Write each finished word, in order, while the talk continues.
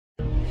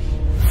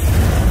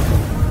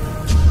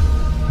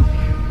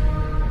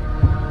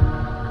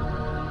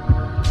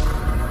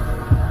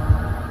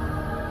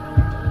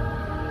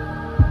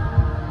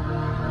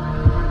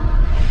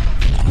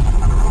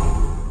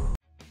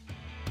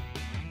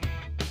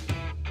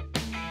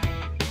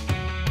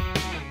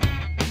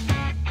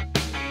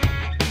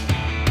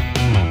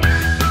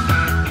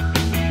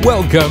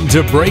Welcome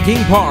to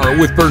Breaking Par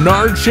with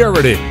Bernard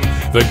Sheridan,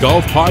 the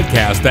golf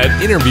podcast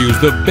that interviews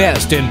the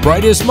best and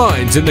brightest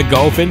minds in the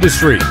golf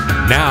industry.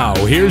 Now,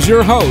 here's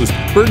your host,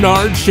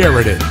 Bernard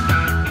Sheridan.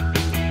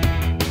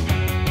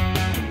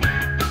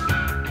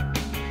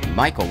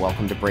 Michael,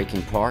 welcome to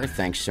Breaking Par.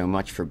 Thanks so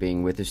much for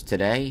being with us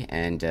today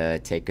and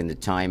taking the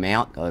time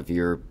out of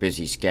your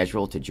busy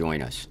schedule to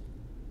join us.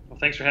 Well,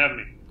 thanks for having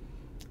me.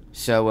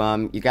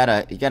 So you got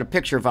a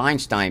picture of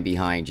Einstein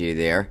behind you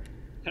there,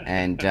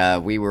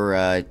 and we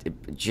were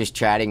just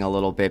chatting a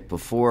little bit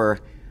before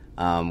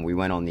we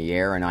went on the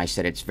air, and I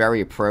said it's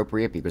very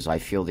appropriate because I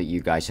feel that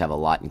you guys have a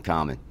lot in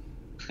common.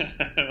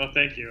 Well,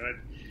 thank you.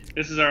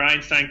 This is our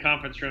Einstein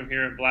conference room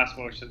here at Blast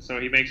Motion, so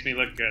he makes me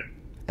look good.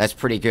 That's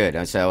pretty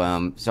good. So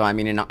I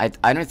mean, and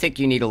I don't think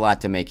you need a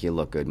lot to make you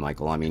look good,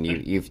 Michael. I mean,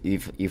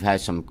 you've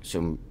had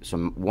some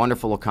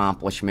wonderful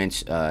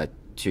accomplishments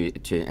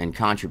and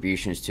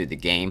contributions to the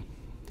game,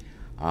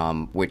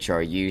 which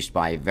are used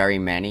by very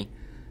many,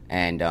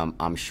 and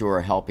I'm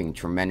sure helping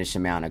tremendous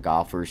amount of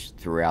golfers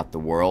throughout the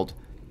world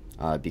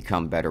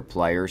become better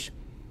players.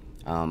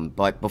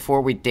 But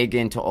before we dig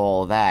into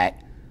all of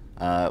that,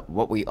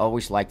 what we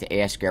always like to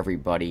ask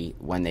everybody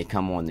when they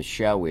come on the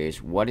show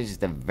is, what is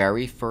the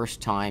very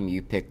first time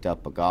you picked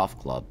up a golf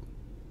club?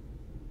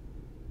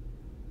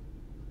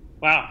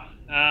 Wow.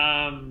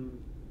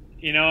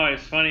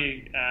 It's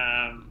funny.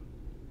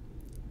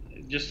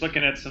 Just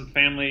looking at some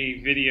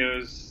family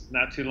videos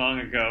not too long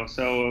ago.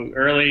 So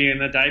early in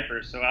the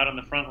diapers, so out on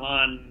the front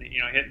lawn,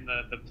 hitting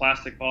the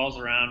plastic balls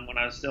around when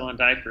I was still in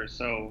diapers.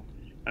 So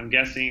I'm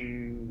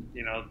guessing,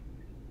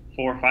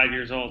 4 or 5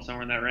 years old,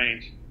 somewhere in that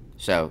range.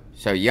 So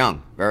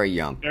young, very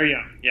young. Very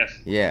young, yes.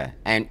 Yeah.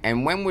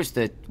 And when was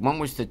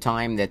the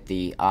time that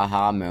the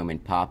aha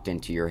moment popped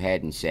into your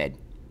head and said,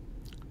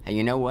 hey,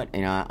 you know what?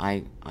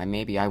 I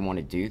maybe I want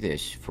to do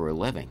this for a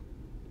living.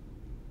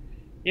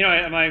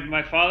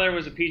 My father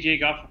was a PGA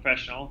golf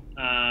professional,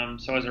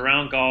 so I was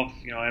around golf,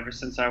 ever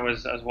since I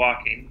was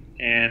walking,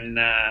 and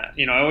I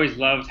always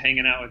loved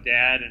hanging out with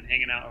Dad and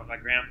hanging out with my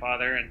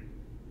grandfather,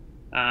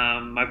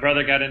 and my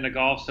brother got into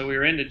golf, so we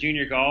were into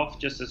junior golf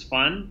just as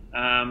fun,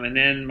 and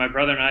then my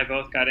brother and I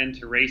both got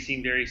into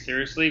racing very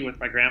seriously with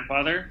my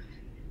grandfather,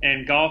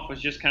 and golf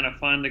was just kind of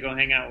fun to go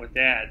hang out with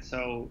Dad.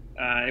 So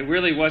it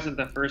really wasn't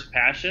the first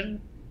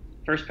passion.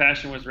 First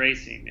passion was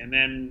racing, and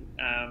then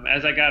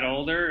as I got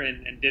older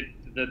and did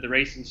the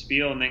racing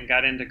spiel and then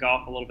got into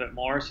golf a little bit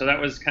more. So that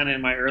was kind of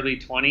in my early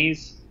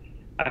 20s.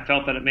 I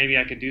felt that maybe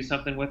I could do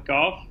something with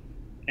golf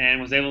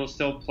and was able to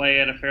still play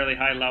at a fairly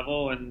high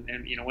level and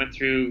went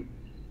through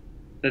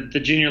the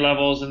junior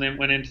levels and then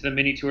went into the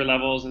mini tour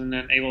levels and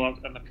then able up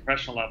on the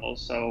professional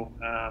levels. So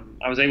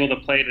I was able to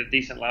play at a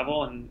decent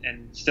level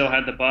and still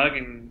had the bug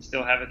and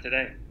still have it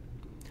today.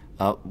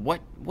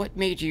 What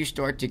made you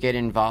start to get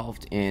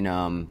involved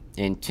in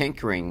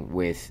tinkering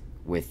with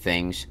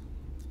things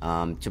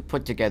to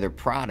put together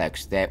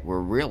products that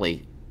were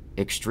really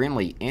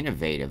extremely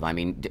innovative? I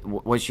mean,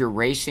 was your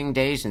racing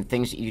days and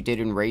things that you did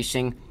in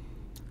racing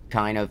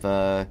kind of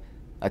a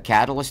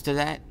catalyst to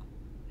that?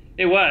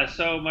 It was.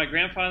 So my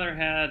grandfather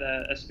had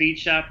a speed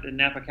shop in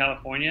Napa,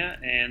 California,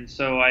 and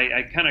so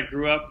I kind of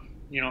grew up,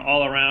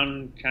 all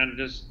around, kind of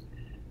just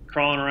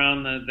crawling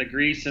around the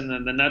grease and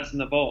the nuts and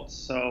the bolts.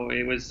 So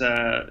it was,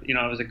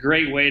 it was a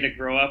great way to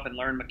grow up and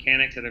learn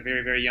mechanics at a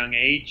very, very young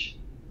age.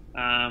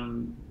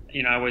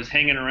 I was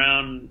hanging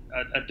around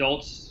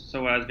adults,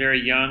 so I was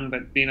very young,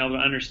 but being able to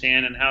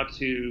understand and how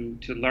to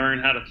learn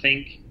how to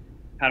think,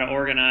 how to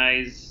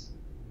organize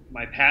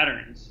my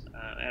patterns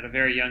at a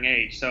very young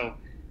age. So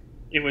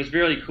it was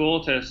really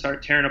cool to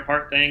start tearing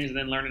apart things and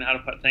then learning how to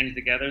put things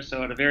together.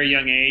 So at a very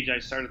young age, I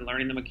started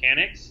learning the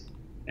mechanics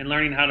and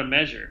learning how to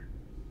measure.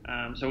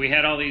 So we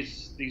had all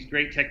these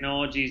great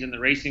technologies in the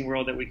racing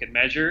world that we could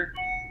measure.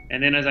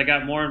 And then as I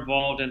got more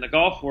involved in the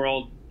golf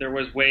world, there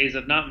was ways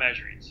of not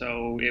measuring.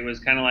 So it was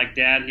kind of like,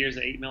 Dad, here's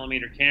an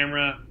 8mm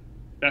camera.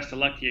 Best of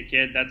luck to you,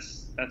 kid.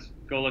 That's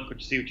go look what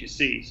you see, what you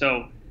see.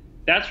 So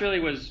that's really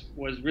was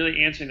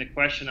really answering the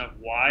question of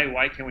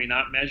why can we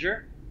not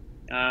measure?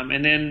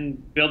 And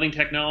then building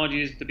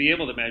technologies to be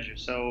able to measure.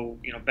 So,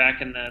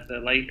 back in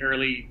the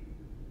early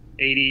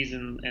 80s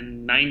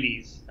and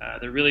 90s,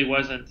 there really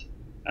wasn't,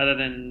 other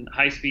than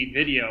high-speed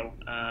video,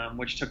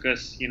 which took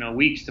us,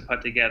 weeks to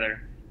put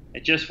together.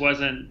 It just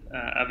wasn't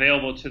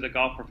available to the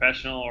golf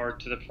professional or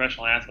to the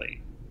professional athlete.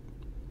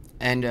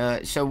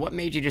 And so what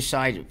made you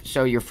decide,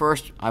 so your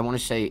first, I want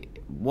to say,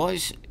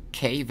 was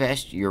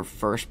K-Vest your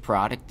first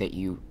product that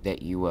you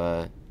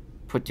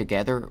put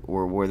together,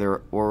 or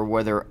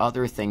were there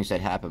other things that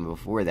happened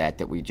before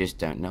that we just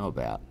don't know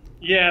about?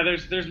 Yeah,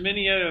 there's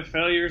many other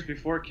failures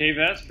before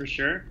K-Vest, for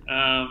sure.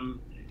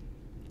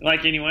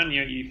 Like anyone,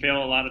 you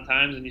fail a lot of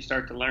times and you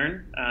start to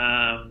learn.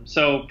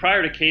 So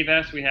prior to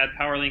K-Vest, we had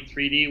PowerLink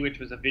 3D, which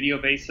was a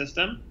video-based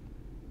system.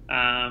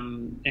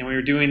 And we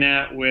were doing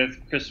that with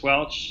Chris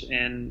Welch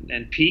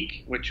and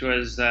Peak, which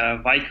was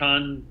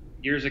Vicon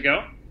years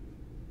ago.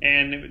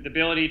 and the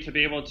ability to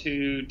be able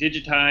to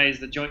digitize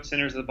the joint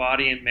centers of the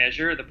body and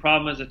measure. The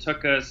problem is it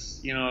took us,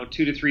 2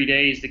 to 3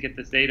 days to get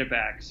this data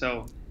back.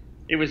 So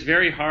it was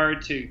very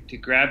hard to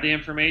grab the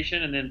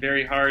information, and then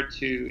very hard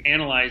to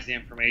analyze the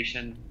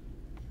information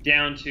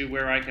down to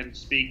where I can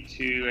speak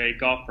to a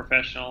golf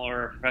professional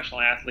or a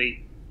professional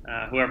athlete,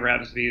 whoever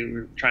happens to be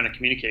we're trying to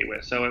communicate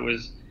with. So it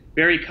was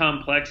very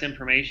complex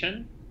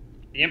information.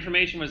 The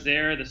information was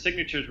there, the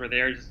signatures were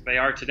there, just they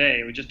are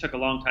today. It just took a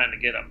long time to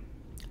get them.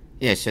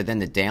 Yeah, so then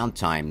the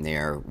downtime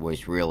there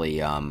was really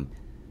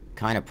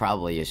kind of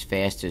probably as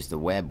fast as the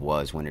web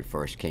was when it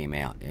first came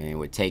out. And it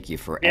would take you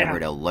forever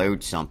to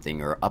load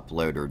something or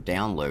upload or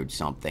download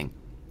something.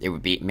 It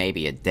would be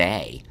maybe a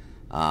day.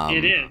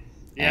 It is.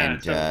 Yeah,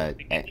 and, so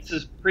this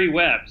is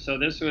pre-web, so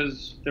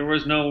there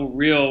was no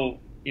real,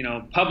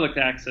 public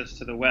access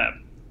to the web.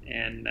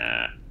 And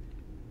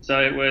so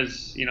it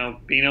was,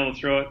 being able to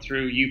throw it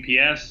through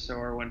UPS,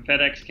 or when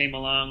FedEx came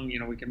along,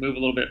 we could move a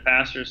little bit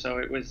faster. So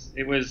it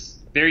was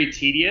very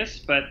tedious,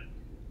 but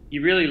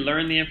you really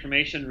learn the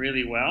information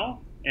really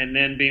well, and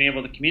then being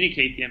able to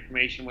communicate the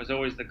information was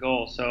always the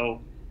goal.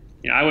 So,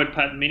 I would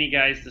put many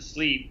guys to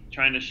sleep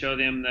trying to show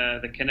them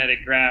the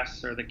kinetic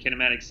graphs or the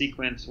kinematic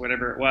sequence,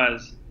 whatever it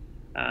was.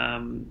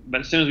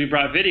 But as soon as we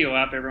brought video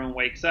up, everyone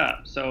wakes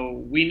up. So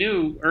we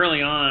knew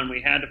early on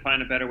we had to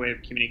find a better way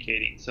of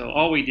communicating. So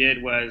all we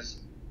did was,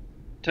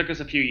 took us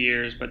a few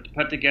years, but to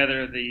put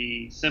together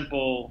the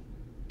simple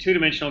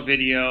two-dimensional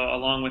video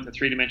along with the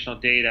three-dimensional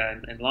data.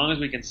 And as long as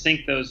we can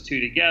sync those two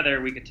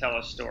together, we could tell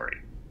a story.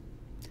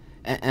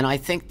 And I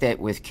think that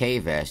with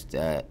K-Vest,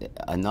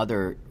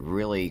 another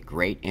really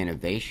great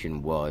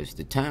innovation was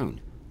the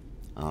tone,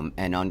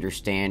 and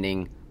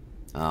understanding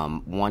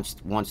once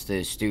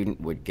the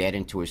student would get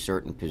into a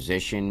certain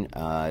position,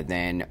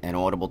 then an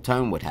audible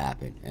tone would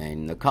happen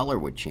and the color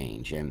would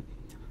change. And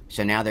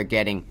so now they're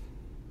getting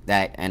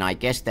that, and I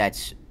guess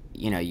that's,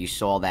 you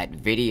saw that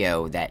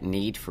video, that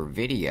need for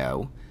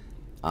video,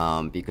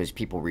 because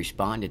people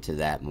responded to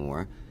that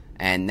more.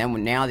 And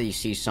then now that you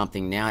see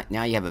something, now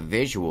you have a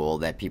visual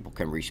that people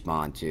can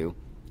respond to,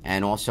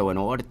 and also an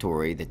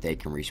auditory that they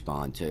can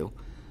respond to,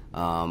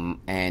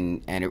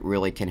 and it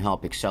really can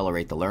help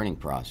accelerate the learning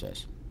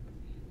process.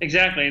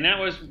 Exactly,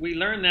 and we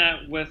learned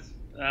that with,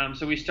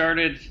 so we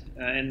started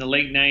in the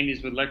late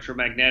 90s with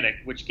electromagnetic,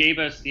 which gave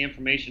us the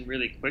information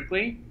really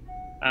quickly.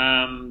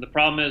 The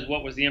problem is,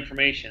 what was the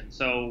information?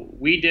 So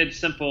we did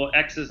simple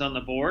X's on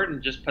the board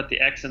and just put the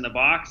X in the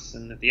box,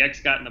 and if the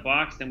X got in the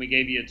box, then we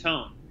gave you a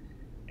tone.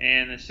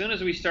 And as soon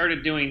as we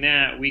started doing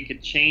that, we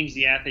could change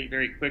the athlete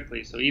very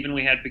quickly. So even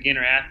we had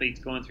beginner athletes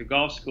going through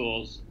golf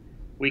schools,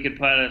 we could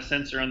put a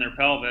sensor on their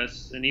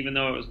pelvis, and even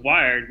though it was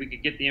wired, we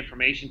could get the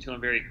information to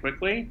them very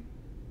quickly,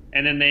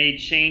 and then they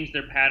changed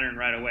their pattern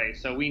right away.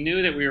 So we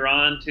knew that we were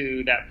on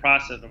to that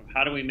process of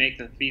how do we make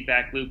the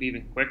feedback loop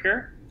even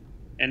quicker,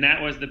 and that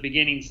was the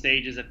beginning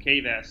stages of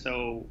K-Vest.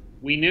 So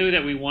we knew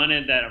that we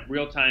wanted that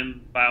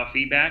real-time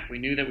biofeedback. We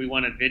knew that we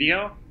wanted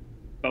video,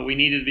 but we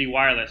needed to be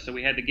wireless. So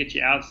we had to get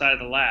you outside of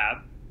the lab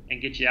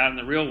and get you out in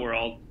the real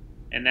world,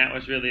 and that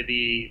was really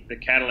the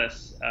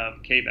catalyst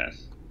of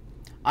K-Vest.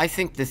 I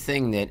think the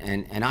thing that,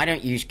 and I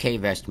don't use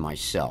K-Vest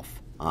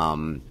myself,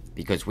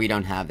 because we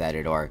don't have that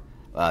at our,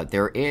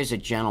 there is a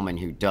gentleman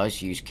who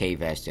does use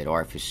K-Vest at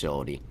our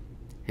facility,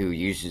 who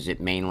uses it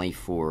mainly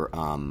for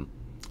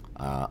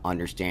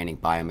understanding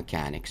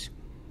biomechanics.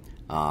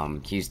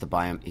 He's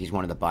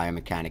one of the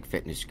biomechanic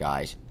fitness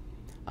guys.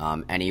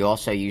 And he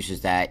also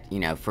uses that,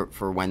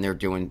 for when they're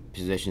doing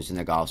positions in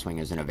the golf swing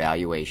as an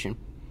evaluation.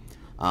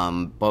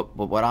 But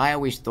what I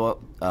always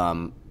thought,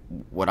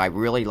 what I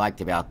really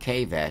liked about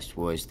K-Vest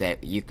was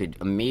that you could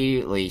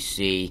immediately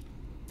see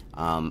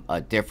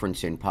a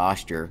difference in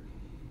posture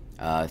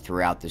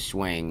throughout the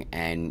swing,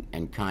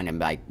 and kind of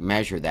like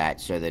measure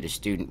that so that a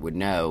student would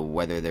know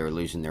whether they're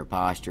losing their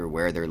posture,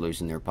 where they're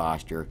losing their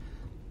posture,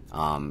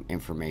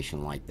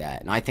 information like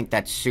that. And I think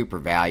that's super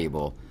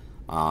valuable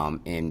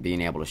in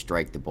being able to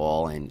strike the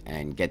ball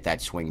and get that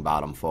swing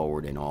bottom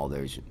forward and all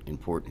those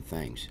important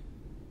things.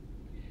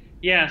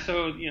 Yeah,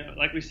 so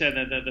like we said,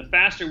 the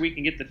faster we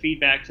can get the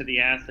feedback to the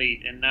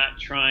athlete and not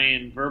try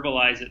and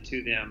verbalize it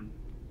to them,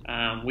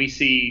 we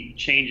see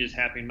changes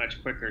happening much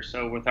quicker.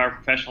 So with our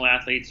professional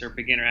athletes or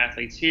beginner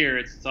athletes here,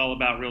 it's all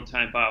about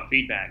real-time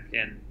biofeedback.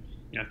 And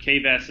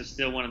K-Vest is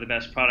still one of the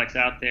best products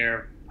out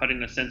there,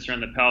 putting the sensor in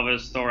the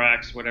pelvis,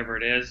 thorax, whatever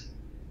it is,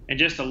 and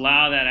just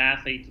allow that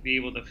athlete to be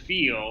able to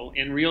feel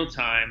in real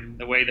time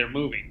the way they're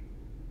moving.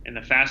 And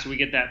the faster we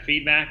get that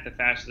feedback, the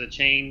faster the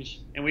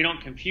change. And we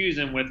don't confuse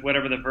them with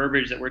whatever the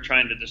verbiage that we're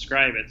trying to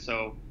describe it.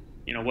 So,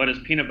 what does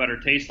peanut butter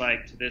taste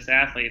like to this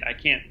athlete? I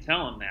can't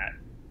tell them that.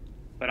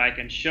 But I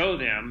can show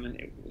them,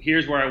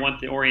 here's where I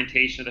want the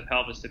orientation of the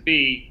pelvis to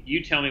be.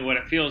 You tell me what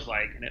it feels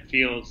like. And it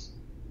feels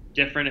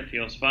different, it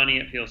feels funny,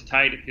 it feels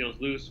tight, it feels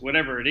loose,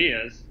 whatever it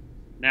is.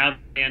 Now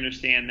they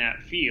understand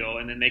that feel,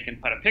 and then they can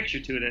put a picture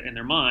to it in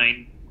their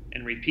mind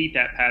and repeat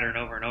that pattern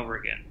over and over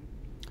again.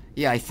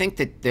 Yeah, I think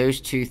that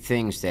those two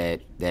things,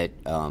 that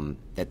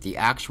the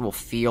actual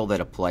feel that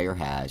a player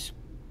has,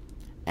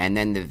 and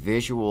then the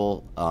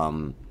visual,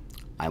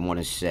 I want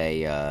to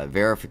say,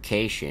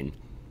 verification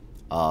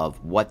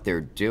of what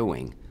they're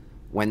doing.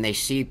 When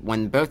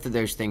both of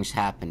those things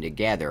happen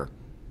together,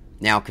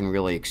 now can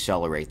really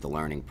accelerate the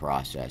learning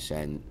process.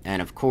 And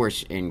of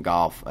course, in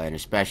golf, and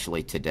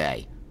especially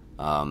today,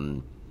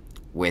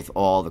 with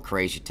all the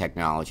crazy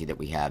technology that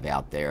we have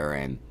out there,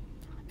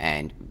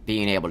 and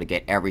being able to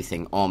get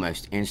everything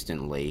almost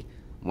instantly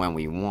when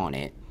we want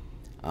it,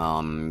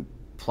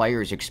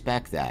 players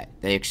expect that.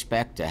 They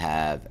expect to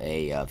have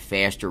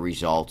faster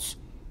results,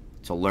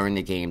 to learn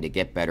the game, to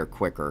get better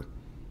quicker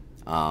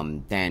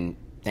than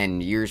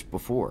years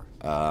before.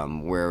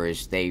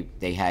 Whereas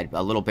they had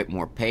a little bit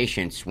more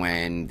patience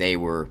when they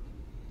were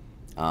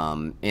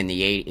in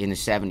the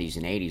 70s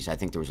and 80s. I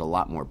think there was a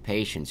lot more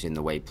patience in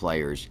the way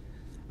players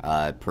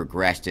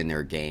progressed in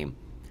their game.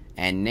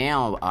 And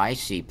now I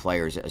see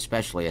players,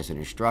 especially as an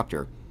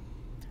instructor,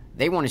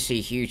 they want to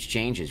see huge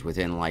changes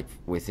within a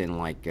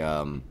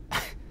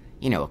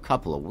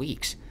couple of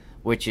weeks,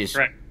 which is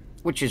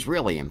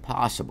really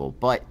impossible.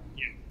 But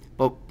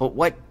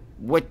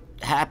what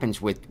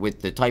happens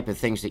with the type of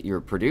things that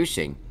you're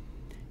producing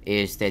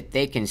is that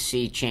they can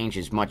see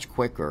changes much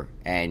quicker,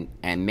 and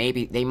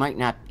maybe they might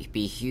not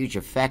be huge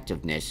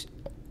effectiveness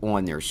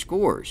on their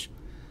scores,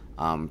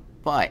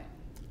 but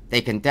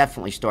they can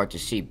definitely start to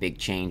see big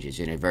changes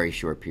in a very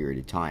short period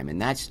of time,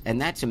 and that's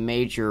a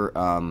major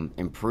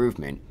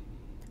improvement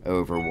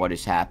over what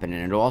has happened.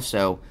 And it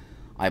also,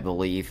 I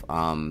believe,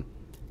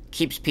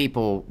 keeps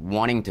people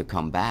wanting to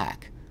come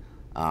back,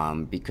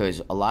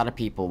 because a lot of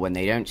people, when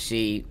they don't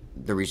see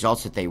the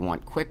results that they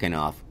want quick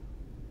enough,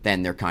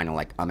 then they're kind of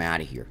like, I'm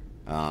out of here,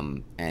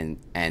 and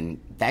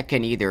that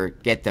can either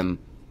get them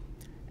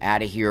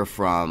out of here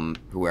from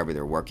whoever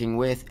they're working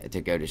with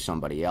to go to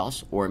somebody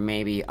else, or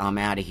maybe I'm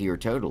out of here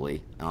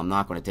totally. I'm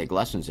not going to take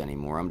lessons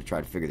anymore. I'm going to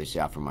try to figure this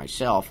out for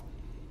myself,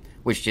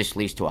 which just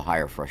leads to a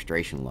higher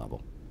frustration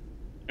level.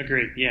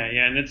 Agreed. Yeah,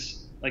 and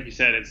it's like you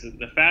said, it's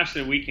the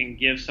faster we can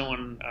give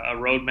someone a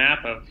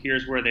roadmap of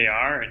here's where they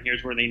are and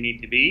here's where they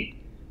need to be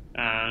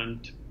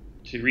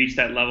to reach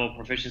that level of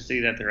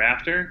proficiency that they're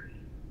after.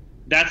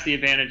 That's the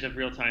advantage of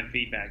real-time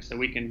feedback. So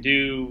we can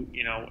do,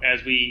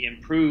 as we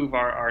improve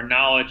our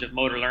knowledge of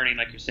motor learning,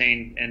 like you're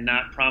saying, and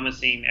not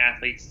promising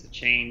athletes to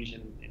change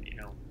in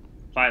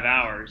 5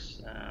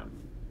 hours.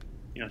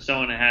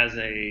 Someone that has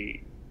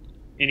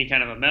any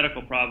kind of a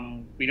medical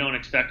problem, we don't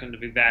expect them to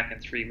be back in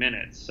 3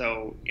 minutes.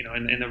 So,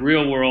 in the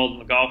real world, in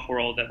the golf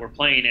world that we're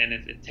playing in,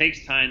 it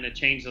takes time to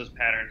change those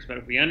patterns. But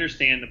if we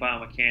understand the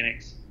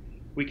biomechanics,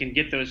 we can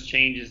get those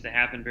changes to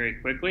happen very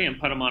quickly and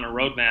put them on a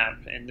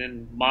roadmap and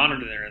then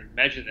monitor them and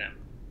measure them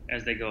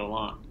as they go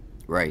along.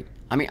 Right.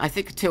 I mean, I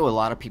think, too, a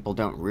lot of people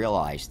don't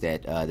realize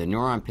that the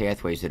neuron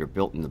pathways that are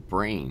built in the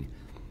brain,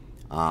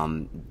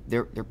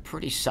 they're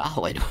pretty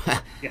solid.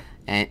 Yeah.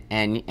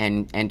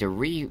 and to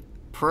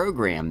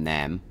reprogram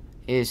them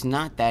is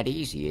not that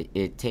easy.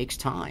 It takes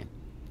time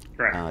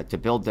to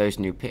build those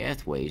new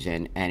pathways.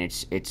 And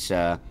it's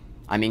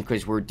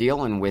because we're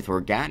dealing with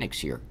organics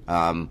here.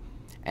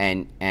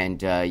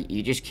 And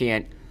you just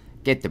can't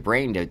get the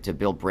brain to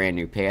build brand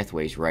new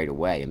pathways right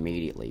away,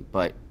 immediately.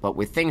 But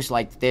with things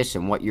like this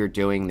and what you're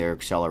doing, they're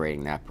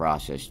accelerating that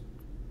process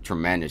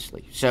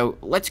tremendously. So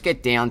let's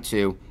get down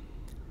to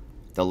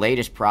the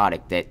latest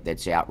product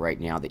that's out right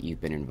now that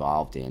you've been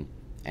involved in,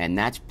 and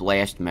that's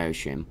Blast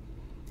Motion.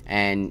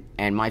 And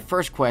my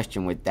first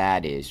question with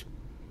that is,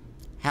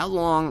 how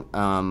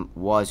long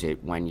was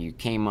it when you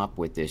came up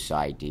with this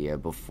idea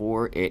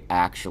before it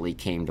actually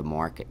came to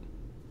market?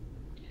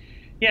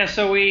 Yeah,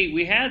 so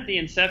we had the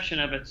inception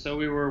of it. So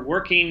we were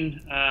working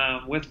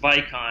with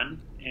Vicon,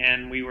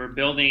 and we were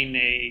building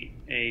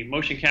a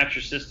motion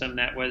capture system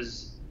that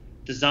was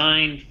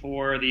designed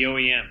for the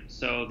OEMs.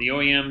 So the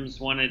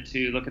OEMs wanted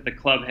to look at the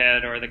club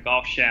head or the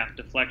golf shaft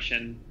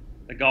deflection,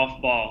 the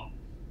golf ball.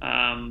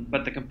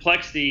 But the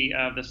complexity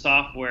of the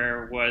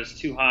software was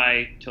too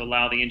high to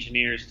allow the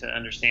engineers to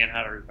understand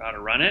how to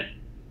run it.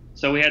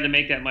 So we had to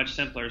make that much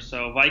simpler.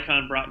 So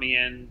Vicon brought me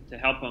in to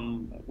help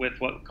them with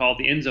what's called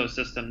the Enzo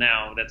system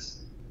now.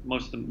 That's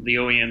most of the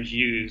OEMs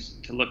use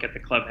to look at the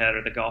club head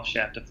or the golf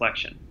shaft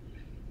deflection.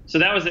 So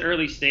that was the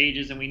early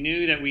stages, and we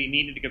knew that we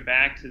needed to go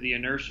back to the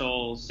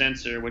inertial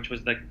sensor, which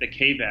was the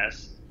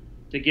KBES,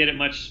 to get it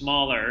much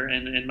smaller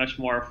and much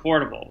more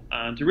affordable,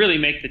 to really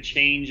make the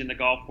change in the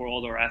golf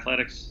world or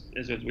athletics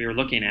as we were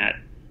looking at.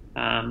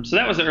 So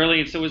that was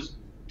early. So it was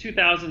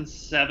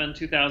 2007,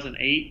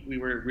 2008, we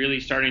were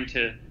really starting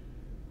to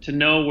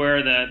know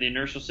where the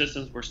inertial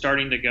systems were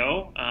starting to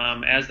go.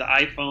 As the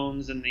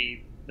iPhones and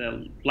the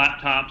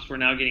laptops were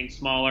now getting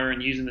smaller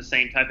and using the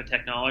same type of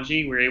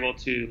technology, we were able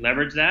to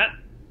leverage that.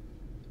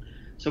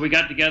 So we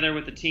got together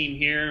with the team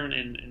here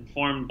and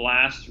formed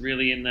Blast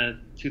really in the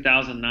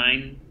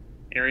 2009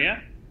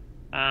 area,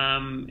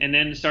 and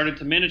then started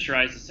to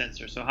miniaturize the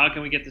sensor. So how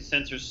can we get the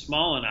sensor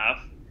small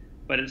enough,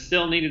 but it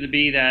still needed to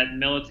be that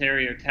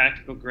military or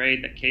tactical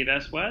grade that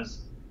KBES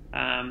was,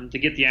 to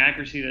get the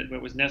accuracy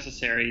that was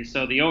necessary.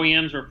 So the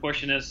OEMs were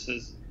pushing us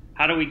as,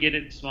 how do we get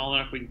it small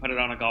enough we can put it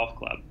on a golf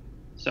club?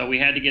 So we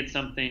had to get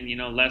something,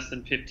 less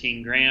than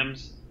 15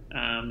 grams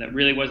that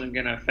really wasn't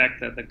going to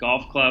affect the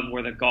golf club,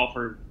 where the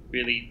golfer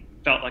really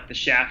felt like the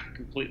shaft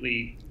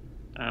completely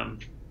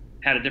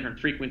had a different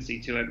frequency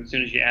to it as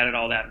soon as you added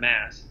all that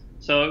mass.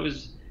 So it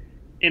was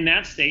in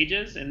that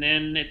stages, and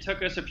then it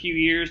took us a few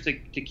years to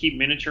keep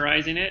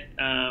miniaturizing it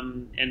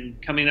and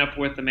coming up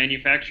with the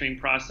manufacturing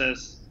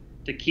process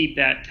to keep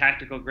that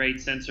tactical grade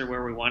sensor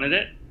where we wanted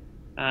it.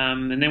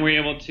 And then we were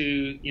able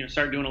to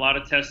start doing a lot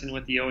of testing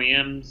with the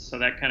OEMs, so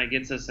that kind of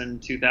gets us in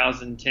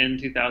 2010,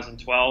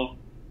 2012,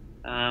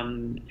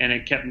 and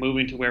it kept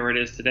moving to where it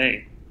is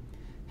today.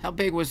 How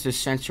big was the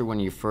sensor when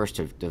you first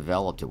have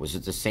developed it? Was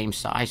it the same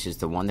size as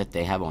the one that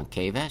they have on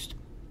K-Vest?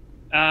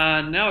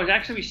 No,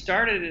 we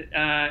started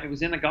it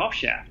was in the golf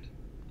shaft.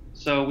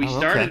 So we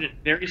started it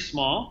very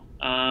small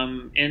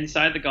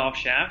inside the golf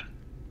shaft,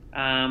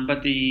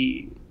 but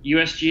the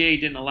USGA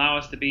didn't allow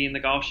us to be in the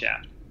golf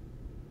shaft.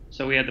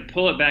 So we had to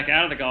pull it back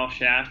out of the golf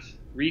shaft,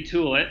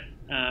 retool it.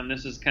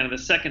 This is kind of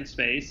the second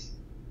space,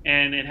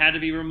 and it had to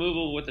be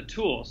removable with a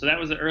tool. So that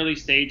was the early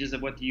stages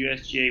of what the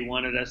USGA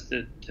wanted us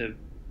to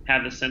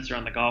have the sensor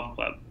on the golf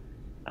club.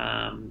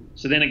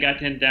 So then it got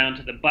down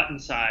to the button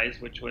size,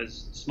 which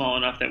was small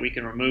enough that we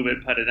can remove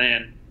it, put it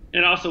in.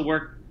 It also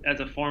worked as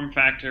a form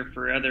factor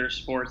for other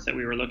sports that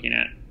we were looking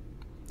at.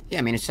 Yeah,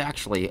 I mean, it's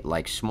actually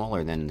like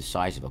smaller than the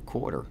size of a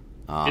quarter.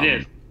 It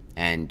is.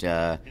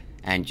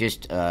 And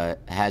just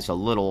has a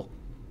little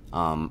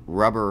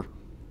rubber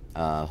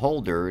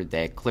holder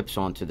that clips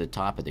onto the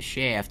top of the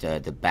shaft,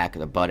 the back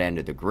of the butt end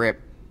of the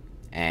grip,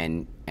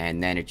 and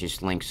then it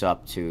just links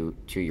up to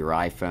your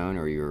iPhone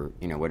or your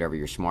whatever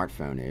your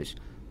smartphone is,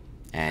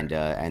 and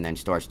then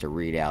starts to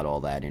read out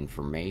all that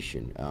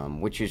information,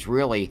 which is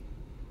really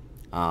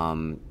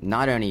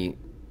not only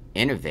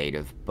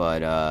innovative,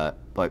 but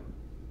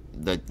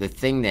the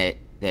thing that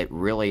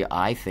really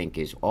I think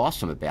is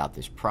awesome about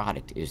this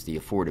product is the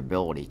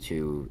affordability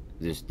to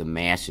the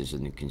masses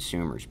and the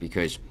consumers.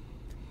 Because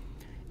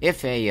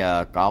if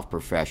a golf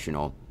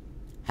professional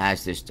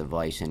has this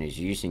device and is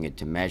using it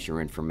to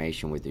measure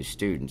information with his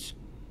students,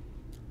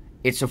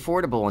 it's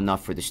affordable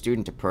enough for the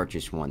student to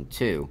purchase one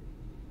too,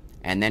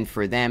 and then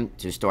for them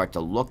to start to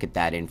look at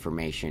that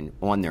information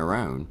on their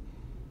own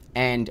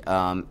and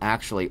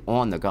actually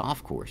on the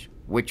golf course,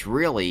 which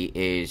really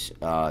is,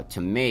 to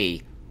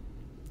me,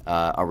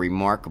 a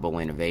remarkable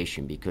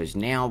innovation, because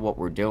now what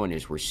we're doing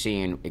is we're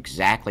seeing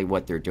exactly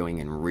what they're doing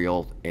in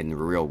the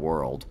real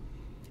world,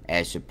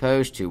 as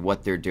opposed to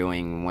what they're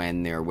doing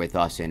when they're with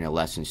us in a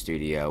lesson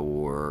studio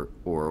or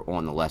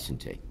on the lesson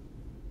tee.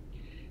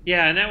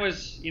 Yeah, and that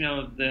was,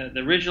 the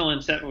original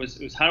intent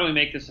was how do we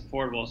make this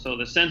affordable? So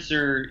the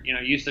sensor,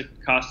 used to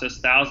cost us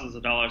thousands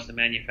of dollars to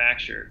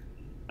manufacture,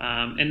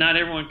 and not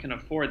everyone can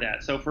afford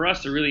that. So for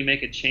us to really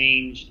make a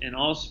change in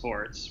all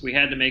sports, we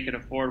had to make it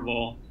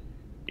affordable,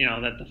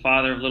 that the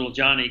father of little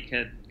Johnny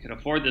could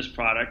afford this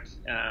product,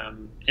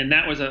 and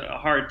that was a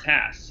hard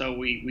task. So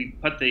we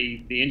put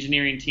the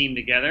engineering team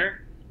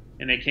together,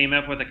 and they came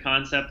up with a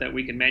concept that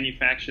we could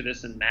manufacture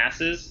this in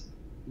masses,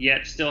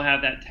 yet still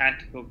have that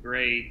tactical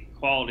grade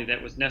quality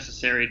that was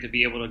necessary to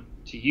be able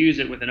to use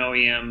it with an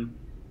OEM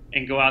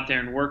and go out there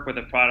and work with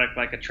a product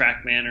like a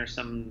TrackMan or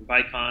some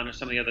Vicon or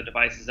some of the other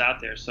devices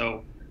out there.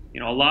 So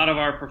a lot of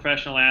our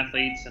professional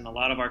athletes and a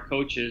lot of our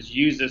coaches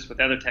use this with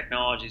other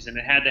technologies, and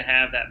it had to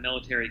have that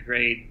military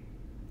grade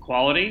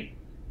quality,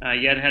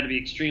 yet it had to be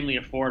extremely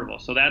affordable.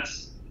 So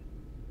that's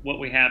what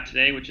we have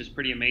today, which is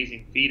pretty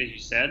amazing feat, as you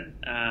said,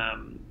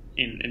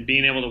 and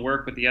being able to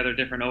work with the other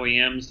different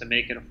OEMs to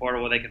make it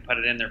affordable, they can put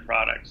it in their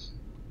products.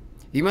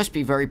 You must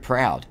be very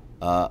proud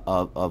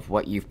of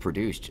what you've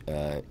produced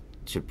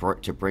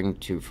to bring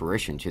to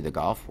fruition to the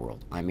golf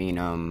world. I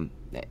mean,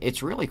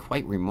 it's really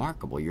quite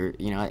remarkable.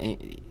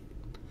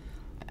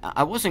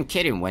 I wasn't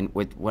kidding when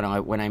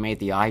I made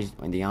the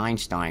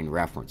Einstein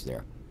reference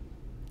there.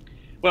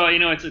 Well,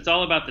 it's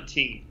all about the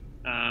team,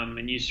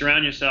 and you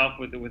surround yourself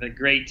with a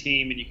great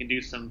team, and you can do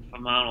some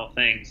phenomenal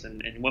things.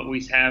 And what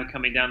we have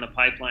coming down the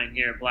pipeline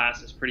here at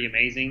Blast is pretty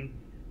amazing.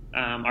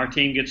 Our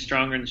team gets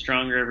stronger and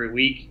stronger every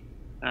week.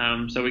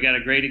 So we got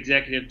a great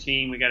executive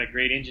team, we got a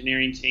great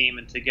engineering team,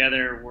 and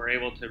together we're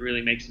able to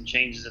really make some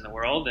changes in the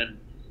world. And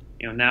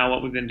now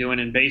what we've been doing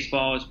in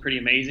baseball is pretty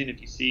amazing. If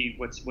you see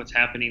what's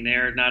happening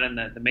there, not in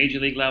the major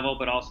league level,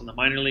 but also in the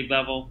minor league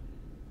level.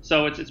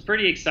 So it's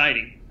pretty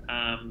exciting.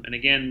 And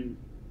again,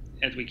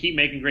 as we keep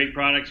making great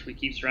products, we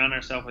keep surrounding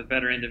ourselves with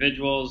better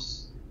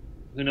individuals.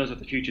 Who knows what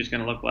the future is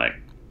going to look like?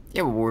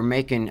 Yeah, well, we're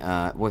making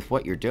with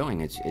what you're doing,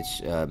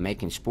 it's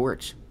making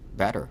sports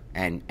better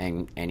and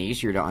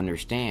easier to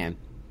understand,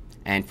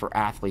 and for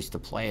athletes to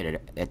play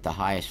it at the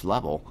highest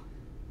level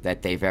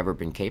that they've ever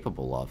been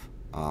capable of.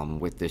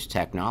 With this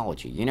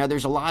technology,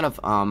 there's a lot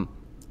of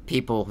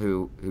people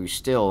who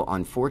still,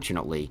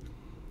 unfortunately,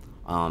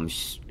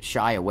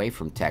 shy away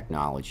from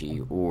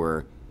technology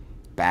or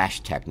bash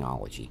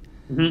technology.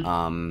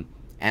 Mm-hmm.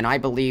 And I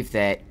believe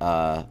that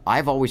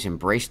I've always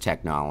embraced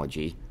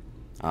technology.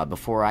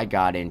 Before I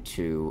got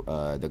into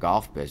the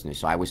golf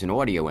business, I was an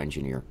audio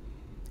engineer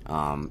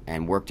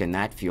and worked in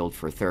that field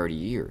for 30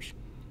 years.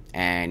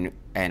 and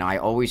I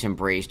always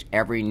embraced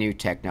every new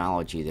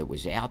technology that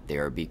was out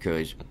there,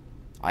 because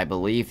I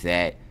believe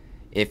that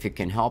if it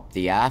can help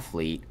the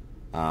athlete,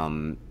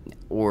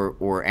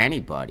 or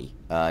anybody,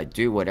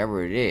 do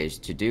whatever it is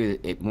to do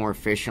it more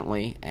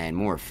efficiently and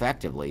more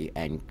effectively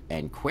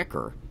and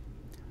quicker,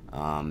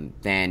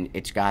 then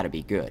it's got to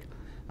be good.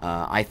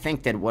 I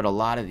think that what a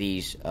lot of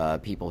these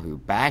people who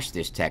bash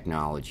this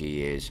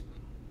technology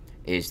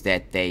is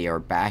that they are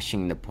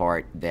bashing the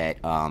part that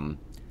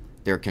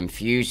they're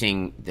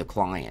confusing the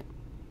client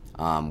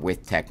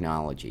with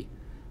technology.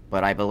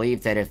 But I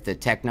believe that if the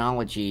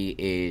technology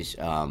is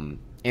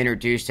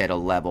introduced at a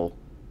level,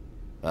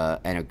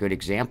 and a good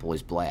example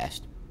is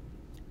Blast,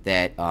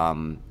 that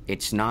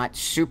it's not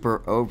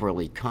super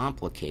overly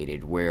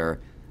complicated where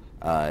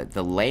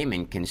the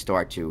layman can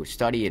start to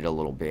study it a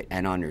little bit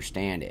and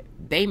understand it.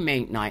 They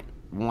may not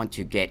want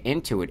to get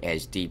into it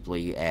as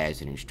deeply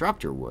as an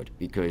instructor would,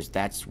 because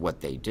that's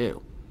what they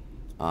do.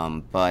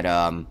 But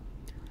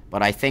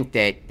I think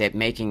that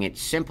making it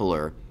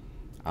simpler,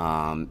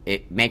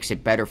 it makes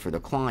it better for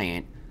the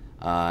client,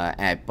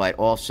 but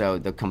also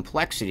the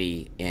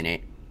complexity in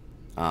it,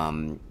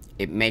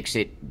 it makes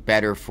it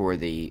better for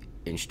the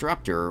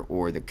instructor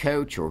or the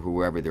coach or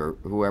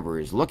whoever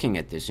is looking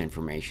at this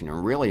information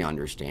and really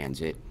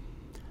understands it,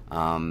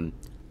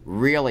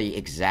 really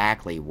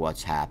exactly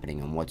what's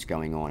happening and what's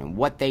going on and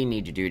what they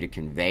need to do to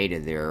convey to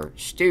their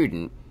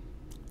student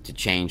to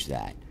change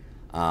that.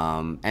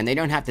 And they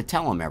don't have to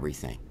tell them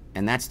everything.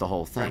 And that's the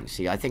whole thing.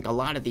 See, I think a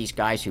lot of these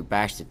guys who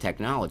bash the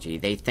technology,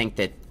 they think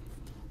that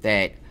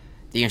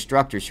the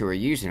instructors who are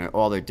using it,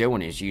 all they're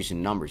doing is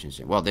using numbers and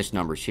saying, well, this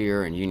number's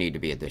here and you need to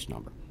be at this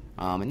number.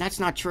 And that's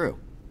not true.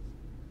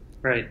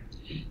 Right.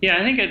 Yeah,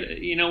 I think,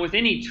 with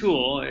any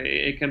tool,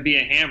 it can be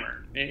a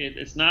hammer.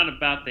 It's not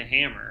about the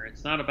hammer.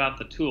 It's not about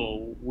the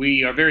tool.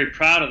 We are very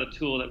proud of the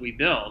tool that we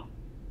build,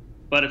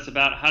 but it's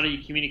about how do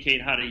you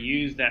communicate how to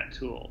use that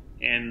tool.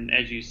 And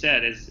as you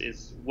said,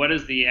 is what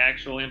is the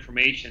actual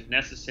information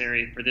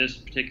necessary for this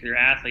particular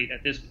athlete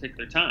at this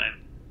particular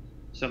time?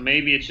 So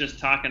maybe it's just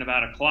talking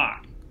about a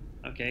clock.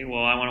 Okay,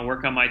 well, I want to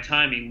work on my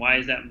timing. Why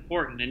is that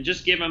important? And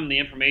just give them the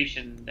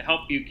information to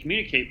help you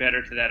communicate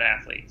better to that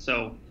athlete.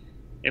 So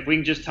if we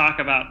can just talk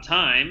about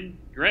time,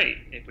 great.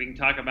 If we can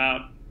talk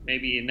about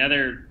maybe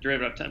another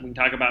derivative of time, we can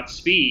talk about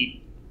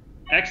speed,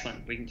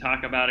 excellent. We can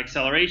talk about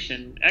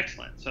acceleration,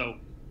 excellent. So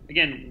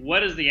again, what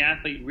does the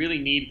athlete really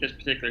need at this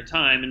particular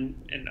time?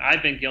 And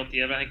I've been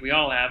guilty of it, I think we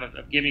all have,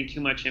 of giving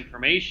too much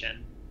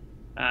information,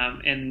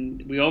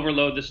 and we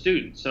overload the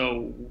student.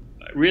 So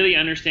really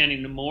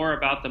understanding more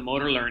about the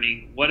motor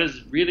learning, what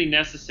is really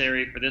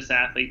necessary for this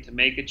athlete to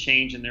make a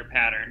change in their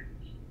pattern,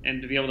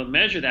 and to be able to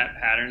measure that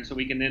pattern so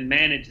we can then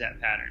manage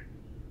that pattern.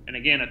 And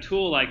again, a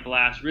tool like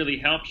Blast really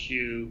helps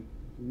you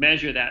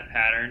measure that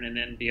pattern and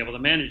then be able to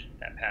manage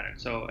that pattern.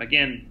 So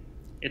again,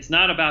 it's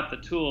not about the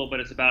tool, but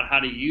it's about how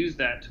to use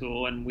that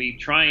tool. And we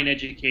try and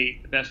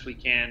educate the best we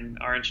can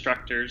our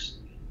instructors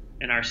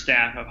and our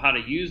staff of how to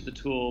use the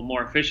tool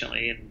more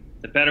efficiently. And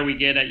the better we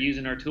get at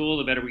using our tool,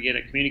 the better we get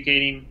at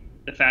communicating,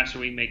 the faster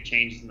we make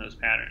changes in those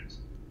patterns.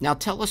 Now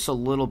tell us a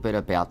little bit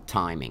about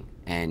timing,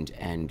 and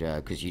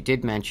because you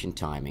did mention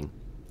timing,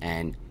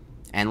 and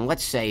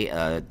let's say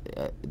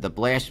the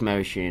blast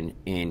motion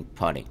in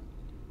putting,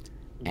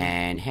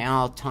 and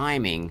how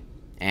timing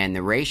and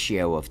the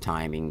ratio of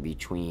timing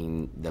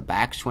between the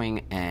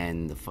backswing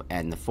and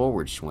the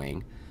forward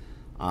swing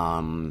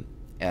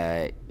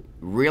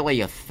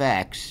really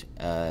affects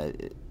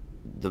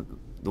the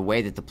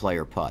way that the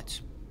player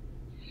putts.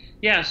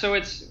 Yeah, so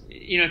it's,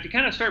 if you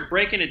kind of start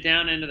breaking it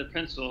down into the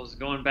principles,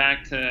 going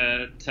back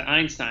to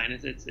Einstein,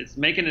 it's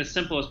making it as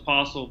simple as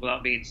possible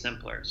without being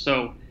simpler.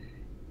 So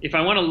if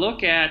I want to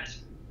look at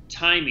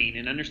timing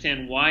and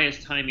understand why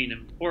is timing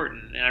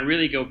important, and I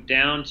really go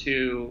down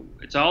to,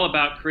 it's all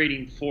about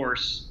creating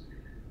force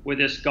with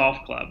this golf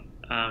club.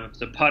 If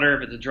it's a putter,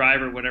 if it's a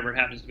driver, whatever it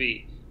happens to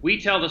be.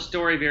 We tell the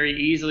story very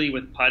easily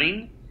with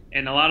putting,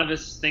 and a lot of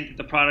us think that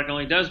the product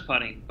only does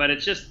putting, but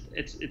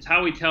it's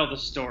how we tell the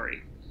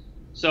story.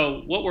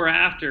 So what we're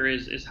after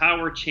is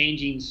how we're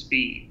changing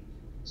speed.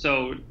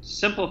 So to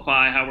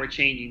simplify how we're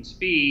changing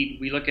speed,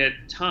 we look at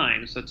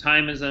time. So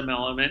time is an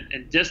element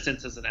and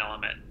distance is an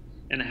element.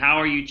 And how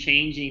are you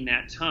changing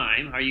that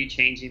time? How are you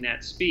changing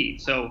that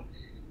speed? So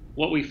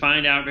what we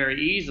find out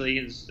very easily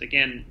is,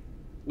 again,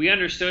 we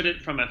understood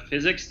it from a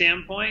physics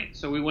standpoint.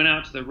 So we went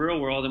out to the real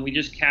world and we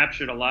just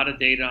captured a lot of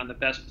data on the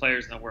best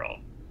players in the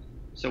world.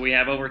 So we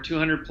have over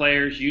 200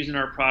 players using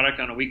our product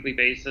on a weekly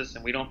basis,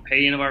 and we don't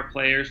pay any of our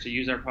players to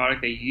use our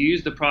product. They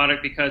use the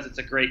product because it's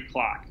a great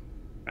clock,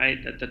 right?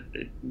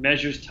 It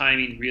measures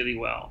timing really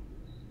well.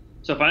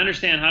 So if I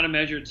understand how to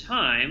measure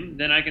time,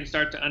 then I can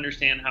start to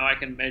understand how I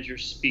can measure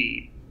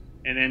speed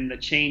and then the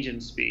change in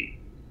speed.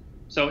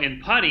 So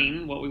in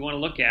putting, what we want to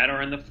look at,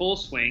 or in the full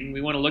swing,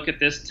 we want to look at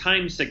this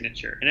time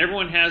signature, and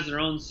everyone has their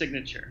own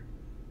signature.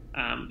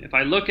 If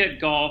I look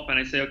at golf and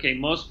I say, okay,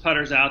 most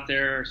putters out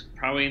there are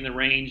probably in the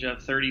range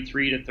of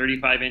 33 to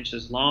 35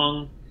 inches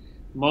long.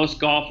 Most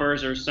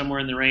golfers are somewhere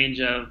in the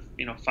range of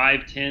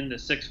 5'10" to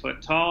 6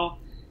 foot tall.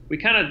 we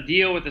kind of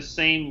deal with the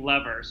same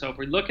lever. So if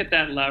we look at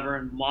that lever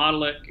and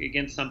model it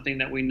against something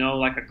that we know,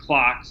 like a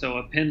clock, so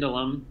a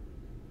pendulum.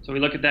 So we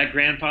look at that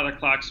grandfather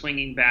clock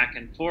swinging back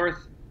and forth.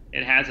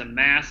 It has a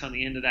mass on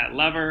the end of that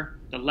lever.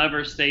 The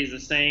lever stays the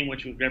same,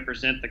 which would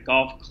represent the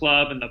golf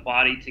club and the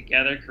body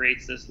together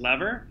creates this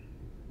lever.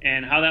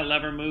 And how that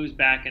lever moves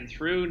back and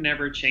through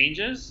never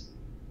changes.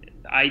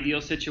 The ideal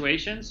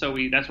situation. So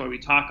that's why we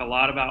talk a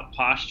lot about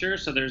posture.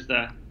 So there's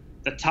the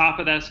top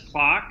of this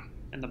clock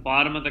and the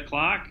bottom of the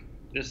clock,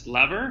 this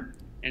lever.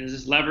 And as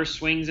this lever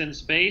swings in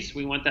space,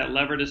 we want that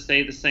lever to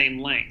stay the same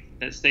length.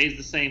 If it stays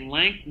the same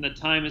length, and the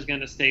time is going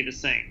to stay the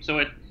same. So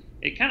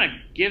it kind of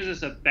gives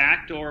us a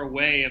backdoor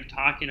way of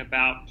talking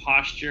about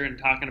posture and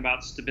talking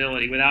about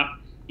stability without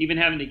even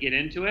having to get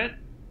into it.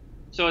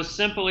 So as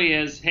simply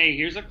as, hey,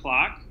 here's a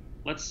clock.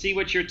 Let's see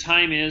what your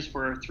time is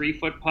for a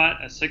 3-foot putt,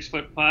 a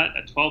 6-foot putt,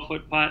 a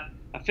 12-foot putt,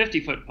 a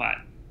 50-foot putt.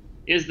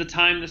 Is the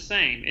time the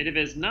same? And if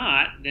it's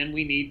not, then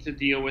we need to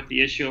deal with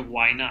the issue of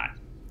why not.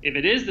 If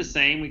it is the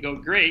same, we go,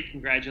 great,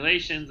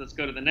 congratulations, let's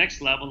go to the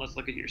next level and let's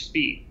look at your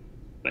speed.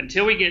 But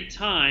until we get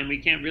time, we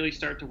can't really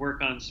start to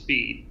work on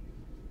speed.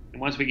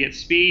 And once we get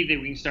speed,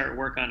 then we can start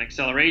work on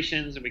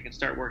accelerations and we can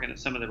start working at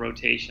some of the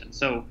rotations.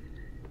 So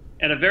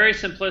at a very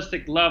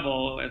simplistic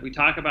level, if we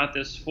talk about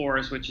this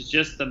force, which is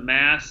just the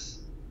mass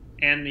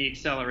and the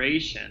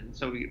acceleration,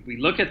 so we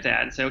look at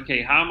that and say,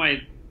 okay, how am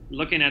I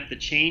looking at the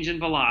change in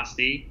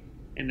velocity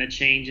and the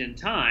change in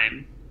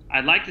time?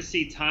 I'd like to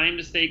see time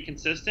to stay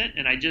consistent,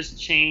 and I just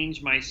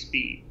change my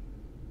speed.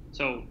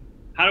 So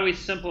how do we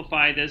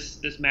simplify this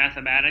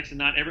mathematics? And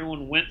not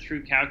everyone went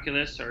through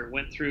calculus or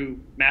went through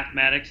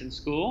mathematics in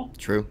school.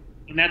 True.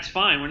 And that's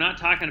fine. We're not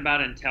talking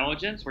about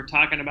intelligence. We're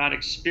talking about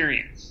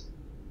experience.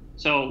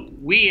 So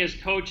we as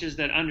coaches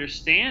that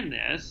understand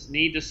this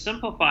need to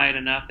simplify it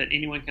enough that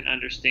anyone can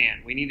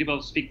understand. We need to be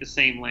able to speak the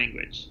same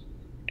language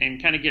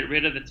and kind of get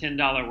rid of the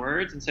 $10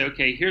 words and say,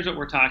 okay, here's what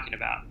we're talking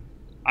about.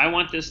 I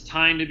want this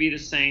time to be the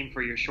same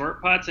for your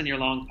short putts and your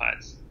long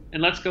putts.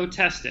 And let's go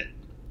test it.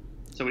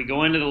 So we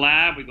go into the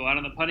lab, we go out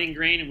on the putting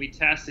green, and we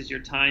test, is your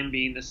time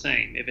being the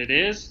same? If it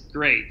is,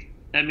 great.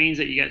 That means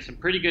that you got some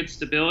pretty good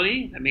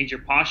stability. That means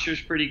your posture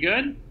is pretty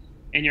good.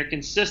 And you're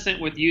consistent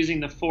with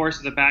using the force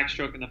of the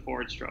backstroke and the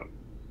forward stroke.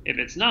 If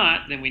it's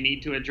not, then we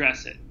need to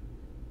address it.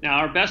 Now,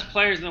 our best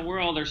players in the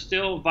world are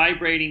still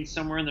vibrating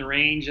somewhere in the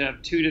range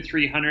of 2 to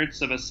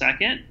 300ths of a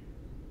second.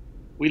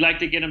 We like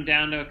to get them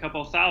down to a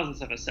couple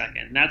thousandths of a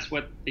second. And that's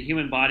what the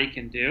human body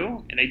can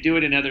do. And they do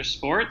it in other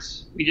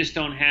sports. We just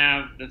don't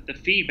have the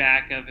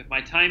feedback of, if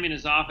my timing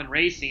is off in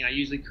racing, I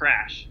usually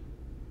crash.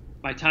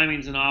 If my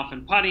timing's off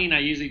in putting, I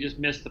usually just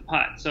miss the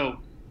putt. So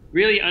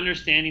really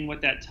understanding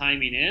what that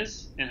timing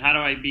is and how do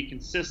I be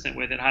consistent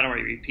with it, how do I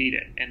repeat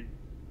it. And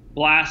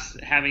Blast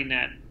having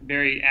that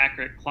very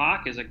accurate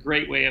clock is a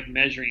great way of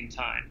measuring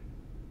time.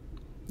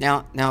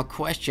 Now, a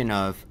question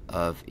of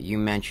you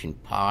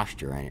mentioned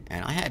posture,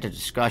 and I had a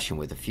discussion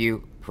with a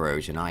few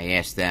pros, and I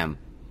asked them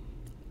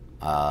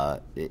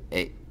how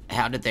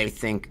did they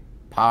think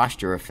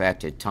posture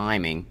affected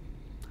timing,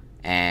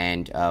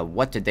 and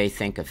what did they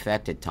think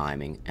affected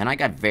timing, and I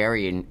got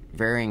varying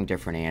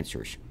different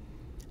answers.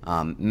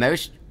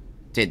 Most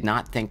did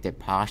not think that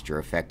posture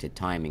affected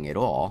timing at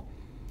all,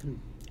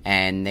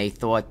 and they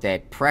thought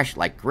that pressure,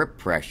 like grip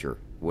pressure,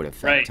 would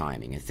affect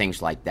timing and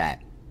things like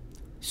that.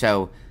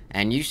 So.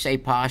 And you say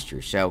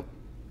posture, so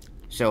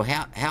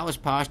how does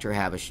posture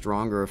have a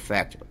stronger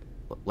effect,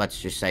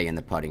 let's just say in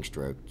the putting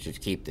stroke,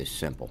 just keep this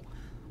simple,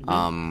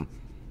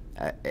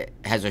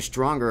 has a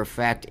stronger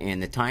effect in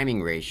the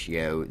timing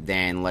ratio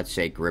than, let's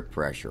say, grip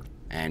pressure,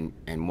 and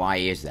why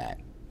is that?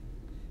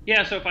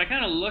 Yeah, so if I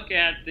kind of look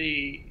at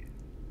the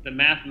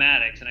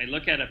mathematics, and I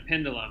look at a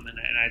pendulum, and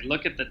I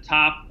look at the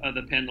top of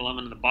the pendulum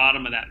and the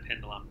bottom of that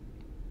pendulum,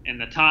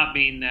 and the top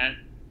being that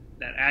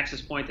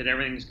axis point that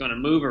everything's going to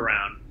move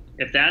around,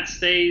 if that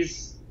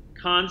stays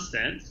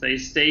constant,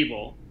 stays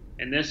stable,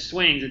 and this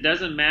swings, it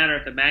doesn't matter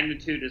if the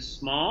magnitude is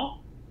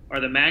small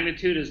or the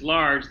magnitude is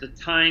large, the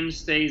time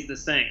stays the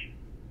same.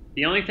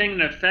 The only thing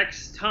that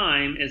affects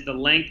time is the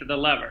length of the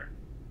lever.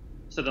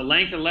 So the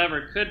length of the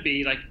lever could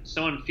be like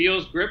someone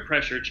feels grip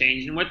pressure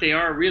change, and what they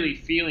are really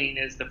feeling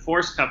is the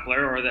force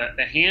coupler or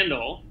the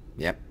handle.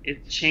 Yep.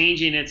 It's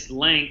changing its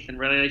length in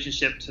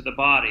relationship to the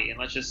body. And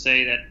let's just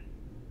say that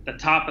the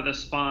top of the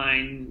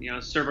spine,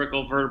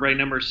 cervical vertebrae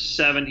number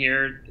 7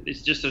 here,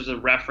 it's just as a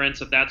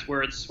reference if that's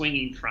where it's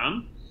swinging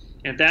from.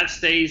 And if that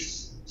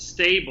stays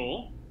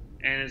stable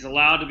and is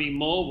allowed to be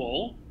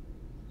mobile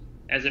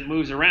as it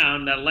moves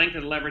around, that length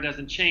of the lever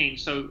doesn't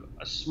change. So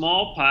a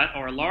small putt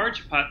or a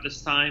large putt,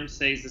 this time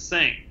stays the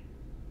same.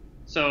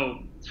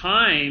 So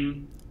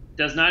time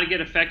does not get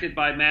affected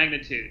by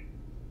magnitude.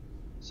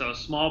 So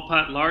small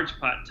putt, large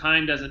putt,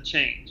 time doesn't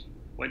change.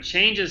 What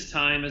changes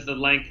time is the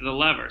length of the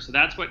lever. So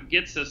that's what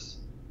gets us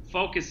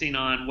focusing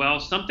on, well,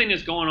 something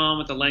is going on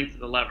with the length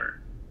of the lever.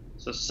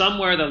 So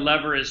somewhere the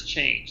lever is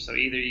changed. So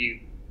either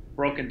you've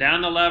broken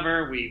down the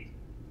lever,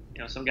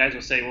 some guys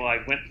will say, well, I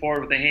went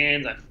forward with the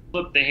hands, I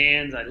flipped the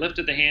hands, I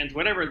lifted the hands,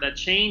 whatever that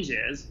change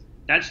is,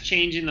 that's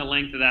changing the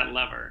length of that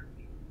lever.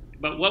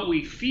 But what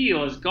we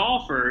feel as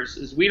golfers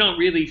is we don't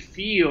really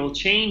feel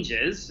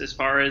changes as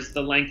far as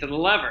the length of the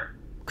lever.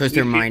 Because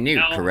they're minute,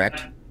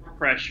 correct?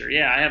 Pressure.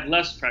 Yeah, I have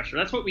less pressure.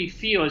 That's what we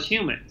feel as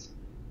humans.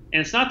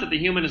 And it's not that the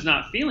human is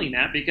not feeling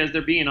that, because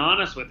they're being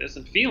honest with us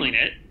and feeling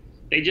it.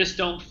 They just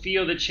don't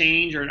feel the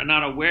change or are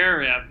not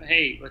aware of,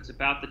 hey, it's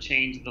about the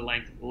change of the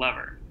length of the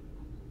lever.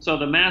 So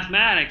the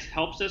mathematics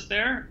helps us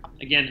there.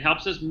 Again,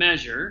 helps us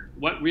measure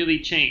what really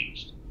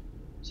changed.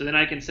 So then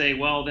I can say,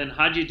 well, then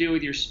how'd you do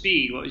with your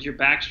speed? What was your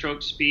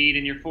backstroke speed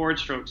and your forward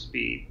stroke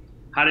speed?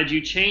 How did you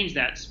change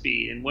that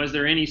speed? And was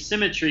there any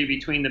symmetry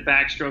between the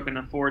backstroke and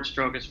the forward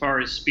stroke as far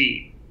as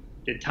speed?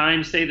 Did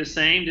time stay the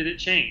same? Did it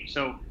change?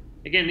 So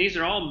again, these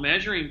are all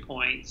measuring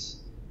points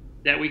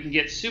that we can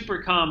get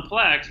super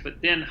complex,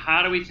 but then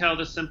how do we tell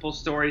the simple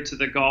story to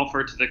the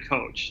golfer, to the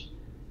coach?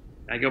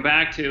 I go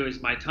back to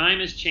is my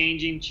time is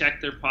changing,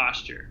 check their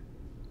posture.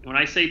 And when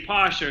I say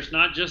posture, it's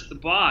not just the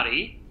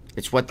body.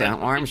 It's what the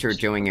arms are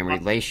doing in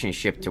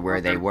relationship to where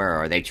they were.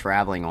 Are they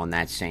traveling on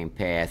that same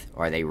path?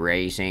 Are they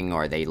raising?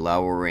 Are they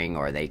lowering?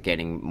 Are they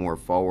getting more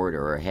forward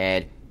or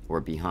ahead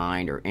or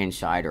behind or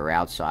inside or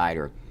outside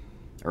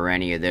or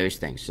any of those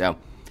things?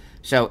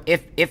 So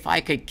if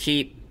I could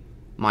keep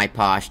my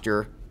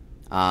posture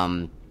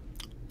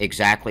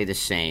exactly the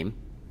same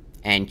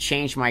and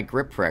change my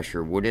grip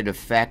pressure, would it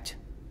affect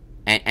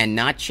and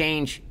not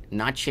change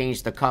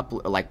the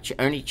coupler, like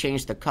only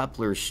change the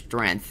coupler's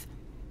strength,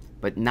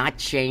 but not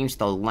change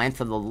the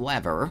length of the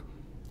lever,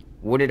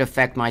 would it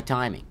affect my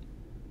timing?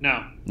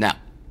 No. No.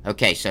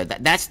 Okay, so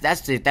that's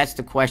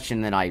the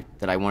question that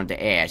I wanted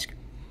to ask.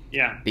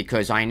 Yeah.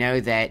 Because I know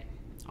that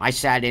I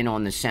sat in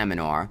on the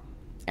seminar,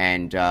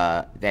 and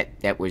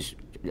that was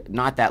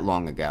not that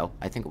long ago.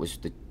 I think it was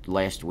the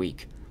last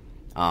week.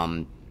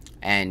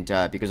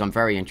 Because I'm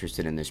very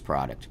interested in this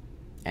product,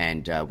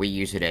 and we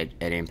use it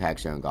at Impact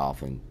Zone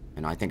Golf, and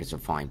I think it's a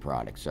fine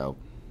product. So,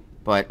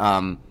 but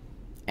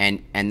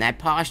and that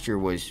posture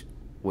was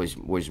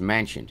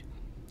mentioned.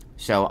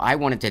 So I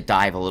wanted to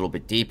dive a little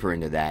bit deeper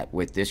into that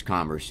with this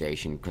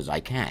conversation because I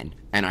can,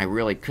 and I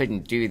really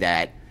couldn't do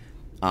that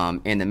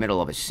in the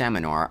middle of a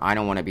seminar. I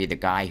don't want to be the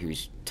guy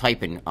who's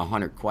typing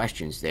 100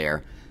 questions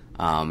there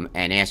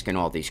and asking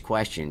all these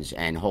questions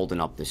and holding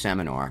up the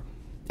seminar,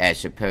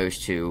 as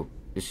opposed to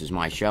this is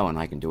my show and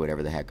I can do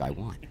whatever the heck I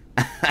want.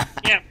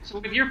 Yeah, so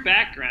with your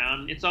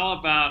background, it's all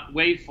about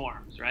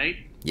waveforms, right?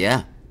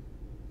 Yeah.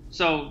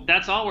 So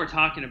that's all we're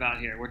talking about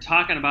here. We're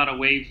talking about a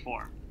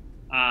waveform.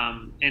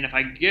 And if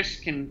I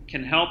just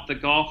can help the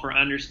golfer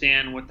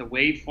understand what the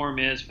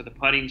waveform is for the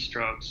putting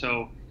stroke.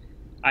 So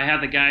I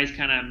have the guys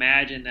kind of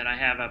imagine that I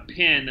have a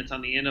pin that's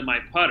on the end of my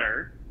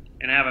putter,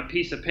 and I have a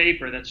piece of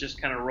paper that's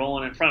just kind of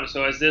rolling in front.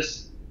 So as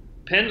this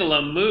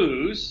pendulum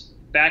moves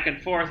back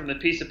and forth and the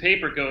piece of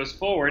paper goes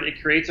forward,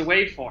 it creates a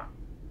waveform.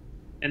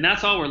 And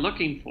that's all we're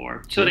looking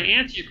for. So to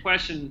answer your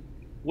question,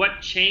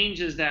 what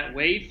changes that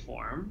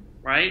waveform,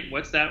 right?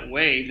 What's that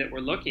wave that we're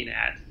looking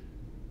at?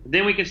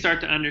 Then we can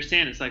start to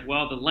understand. It's like,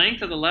 well, the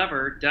length of the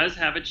lever does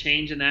have a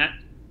change in that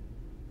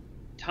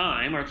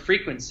time or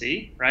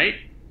frequency, right?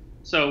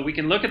 So we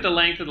can look at the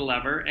length of the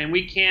lever, and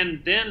we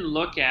can then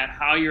look at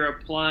how you're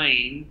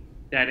applying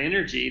that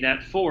energy,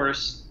 that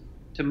force,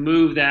 to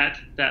move that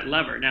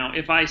lever. Now,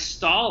 if I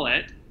stall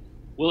it,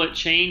 will it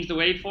change the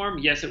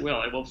waveform? Yes, it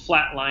will. It will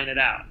flatline it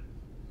out.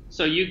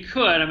 So you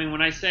could, I mean,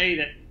 when I say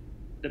that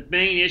the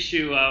main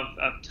issue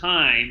of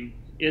time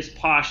is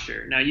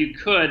posture. Now, you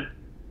could,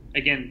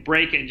 again,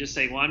 break it and just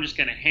say, well, I'm just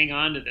going to hang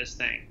on to this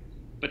thing.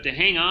 But to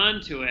hang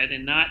on to it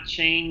and not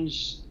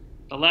change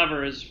the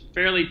lever is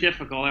fairly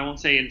difficult. I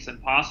won't say it's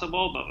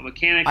impossible, but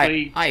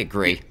mechanically... I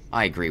agree.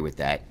 I agree with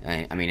that.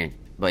 I mean,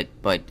 but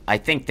I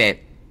think that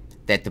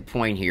the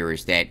point here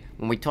is that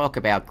when we talk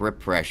about grip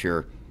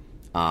pressure,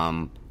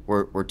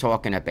 we're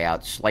talking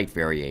about slight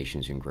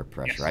variations in grip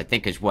pressure. Yes. I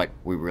think is what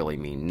we really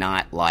mean,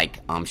 not like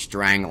I'm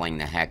strangling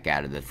the heck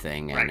out of the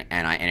thing and Right.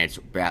 and it's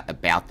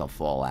about to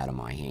fall out of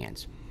my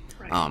hands.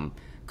 Right.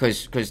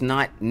 Because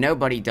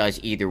nobody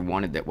does either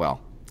one of the. Well,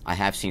 I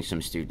have seen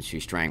some students who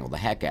strangle the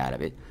heck out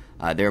of it.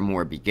 They're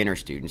more beginner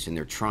students, and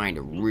they're trying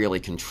to really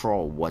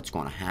control what's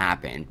going to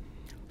happen,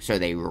 so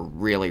they were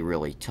really,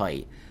 really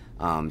tight.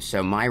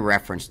 So my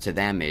reference to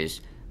them is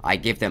I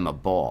give them a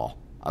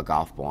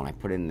golf ball, and I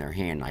put it in their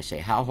hand, and I say,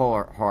 how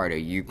hard are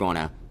you going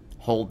to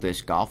hold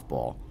this golf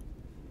ball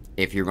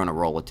if you're going to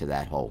roll it to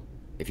that hole,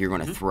 if you're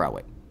going to throw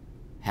it?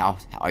 How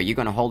are you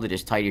going to hold it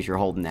as tight as you're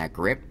holding that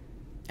grip?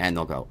 And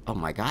they'll go, oh,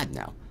 my God,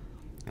 no.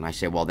 And I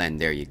say, well, then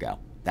there you go.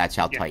 That's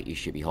how tight you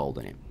should be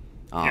holding it.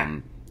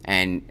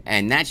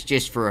 And that's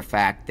just for a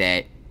fact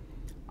that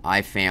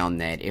I found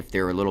that if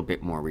they're a little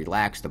bit more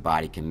relaxed, the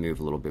body can move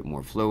a little bit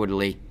more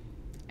fluidly,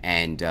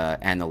 and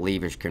the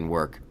levers can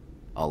work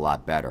a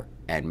lot better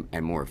and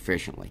more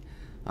efficiently.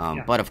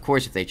 But, of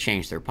course, if they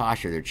change their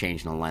posture, they're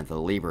changing the length of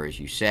the lever, as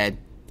you said,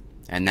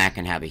 and that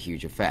can have a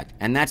huge effect.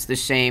 And that's the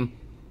same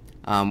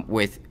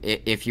with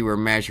if you were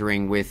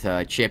measuring with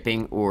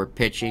chipping or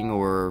pitching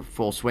or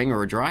full swing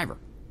or a driver.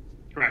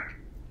 Correct.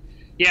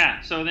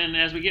 Yeah, so then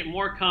as we get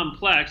more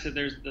complex, that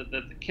there's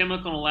the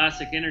chemical and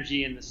elastic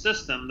energy in the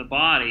system, the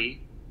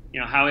body,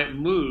 how it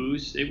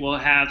moves, it will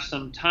have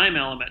some time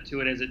element to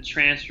it as it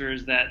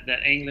transfers that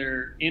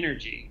angular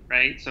energy,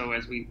 right? So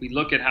as we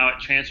look at how it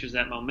transfers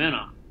that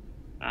momentum,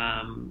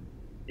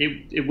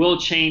 it will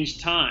change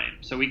time.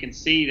 So we can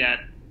see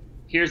that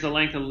here's the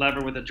length of the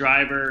lever with a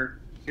driver,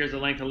 here's the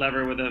length of the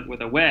lever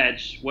with a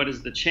wedge. What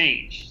is the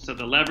change? So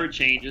the lever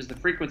changes, the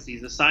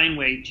frequencies, the sine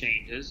wave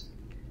changes.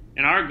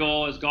 And our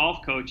goal as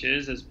golf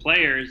coaches, as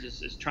players,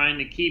 is trying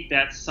to keep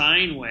that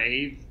sine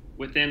wave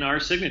within our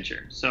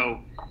signature. So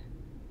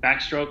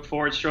backstroke,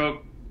 forward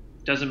stroke,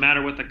 doesn't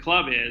matter what the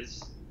club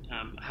is.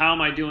 How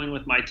am I doing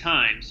with my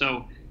time?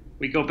 So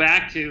we go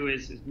back to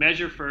is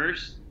measure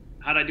first.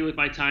 How do I do with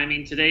my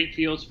timing? Today it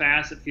feels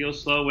fast, it feels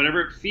slow,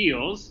 whatever it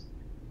feels,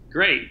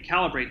 great.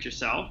 Calibrate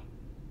yourself.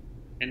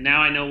 And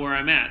now I know where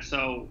I'm at.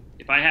 So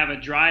if I have a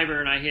driver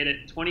and I hit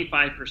it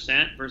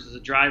 25% versus a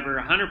driver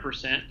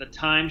 100%, the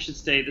time should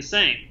stay the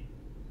same.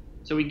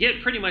 So we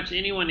get pretty much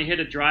anyone to hit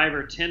a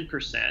driver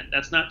 10%.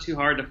 That's not too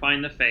hard to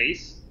find the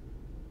face.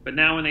 But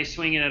now when they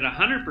swing it at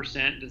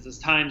 100%, does this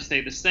time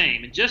stay the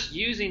same? And just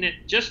using it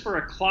just for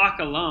a clock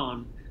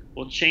alone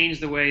will change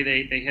the way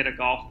they hit a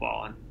golf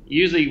ball. And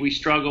usually we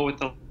struggle with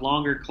the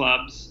longer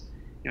clubs.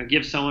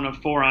 Give someone a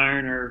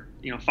 4-iron or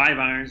 5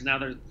 irons. Now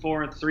there's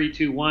 4, 3,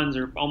 2, 1s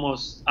are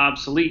almost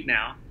obsolete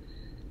now.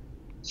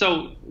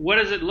 So what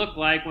does it look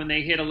like when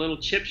they hit a little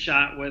chip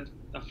shot with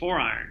a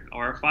 4-iron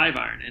or a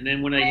 5-iron? And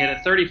then when they hit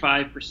a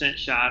 35%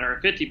 shot or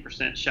a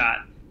 50%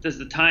 shot, does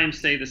the time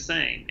stay the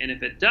same? And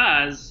if it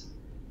does,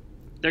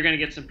 they're going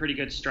to get some pretty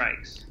good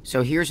strikes.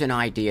 So here's an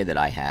idea that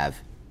I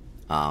have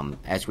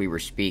as we were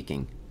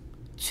speaking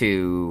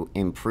to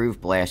improve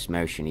blast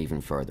motion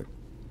even further.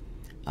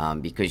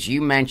 Because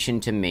you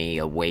mentioned to me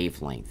a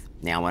wavelength.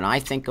 Now, when I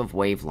think of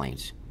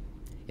wavelengths,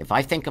 if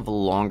I think of a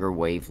longer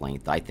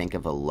wavelength, I think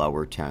of a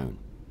lower tone.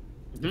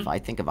 Mm-hmm. If I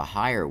think of a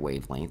higher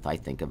wavelength, I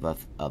think of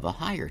a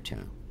higher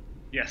tone.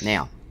 Yes.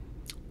 Now,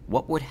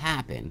 what would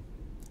happen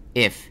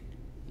if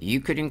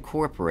you could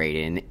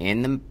incorporate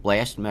in the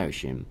blast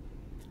motion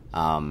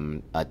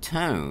a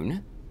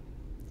tone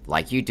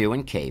like you do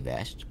in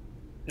K-Vest,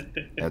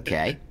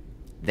 okay,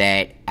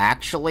 that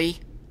actually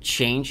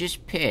changes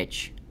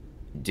pitch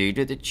due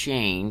to the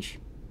change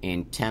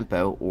in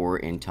tempo or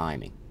in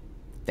timing?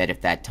 That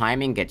if that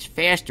timing gets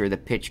faster, the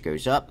pitch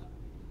goes up,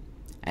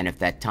 and if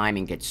that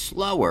timing gets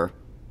slower,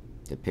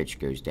 the pitch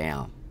goes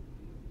down.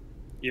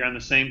 You're on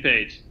the same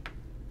page.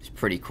 It's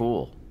pretty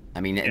cool. I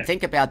mean, yeah.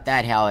 Think about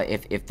that, how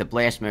if the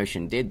blast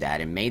motion did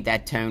that and made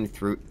that tone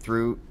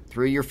through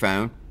your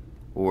phone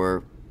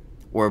or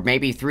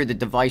maybe through the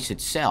device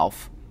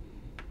itself,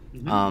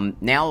 mm-hmm.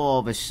 Now all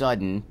of a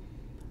sudden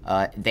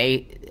unless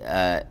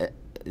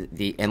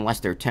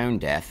they're tone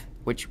deaf,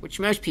 which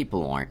most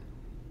people aren't,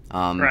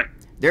 right.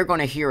 They're going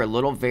to hear a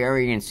little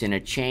variance in a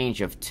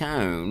change of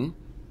tone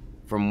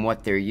from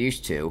what they're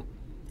used to,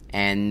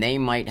 and they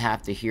might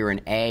have to hear an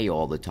A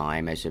all the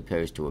time as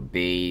opposed to a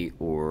B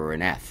or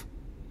an F.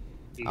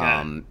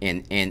 In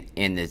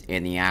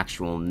the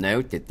actual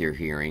note that they're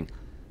hearing,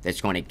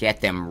 that's going to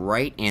get them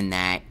right in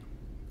that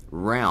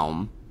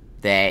realm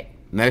that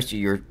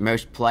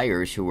most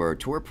players who are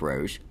tour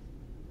pros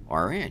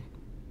are in.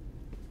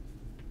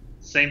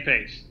 Same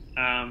page.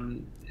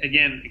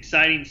 Again,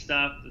 exciting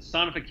stuff. The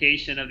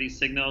sonification of these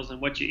signals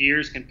and what your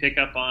ears can pick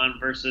up on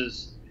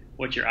versus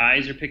what your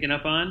eyes are picking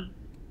up on.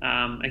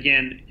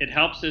 Again, it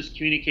helps us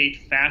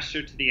communicate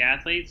faster to the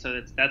athlete.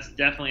 So that's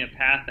definitely a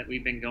path that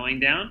we've been going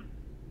down.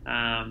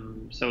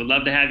 So we'd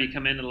love to have you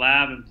come into the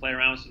lab and play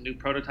around with some new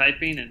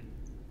prototyping. And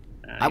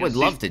I would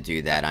love to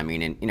do that. I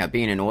mean,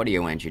 being an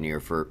audio engineer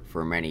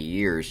for many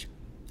years,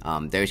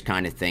 those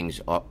kind of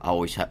things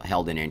always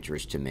held an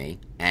interest to me.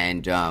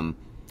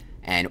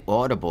 And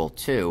Audible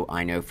too,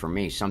 I know for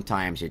me,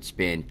 sometimes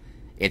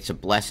it's a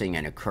blessing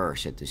and a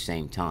curse at the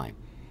same time.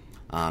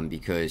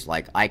 Because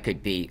like I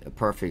could be, a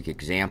perfect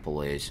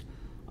example is,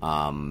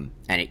 and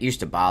it used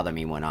to bother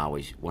me when I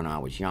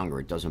was younger.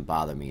 It doesn't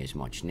bother me as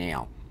much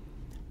now.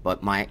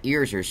 But my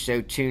ears are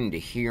so tuned to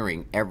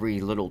hearing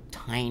every little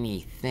tiny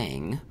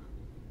thing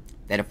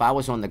that if I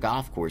was on the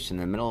golf course in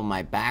the middle of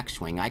my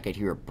backswing, I could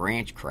hear a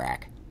branch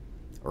crack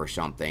or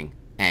something,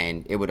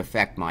 and it would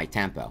affect my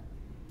tempo.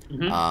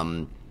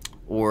 Mm-hmm.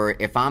 Or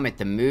if I'm at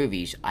the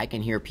movies, I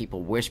can hear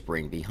people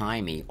whispering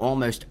behind me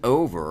almost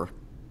over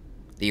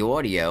the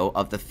audio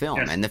of the film.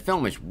 Yes. And the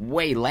film is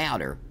way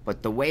louder,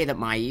 but the way that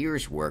my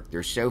ears work,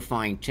 they're so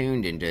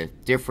fine-tuned into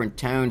different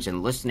tones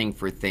and listening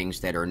for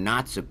things that are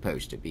not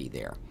supposed to be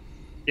there.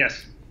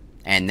 Yes.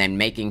 And then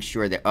making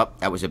sure that,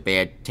 that was a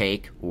bad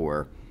take,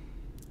 or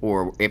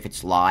if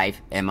it's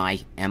live, am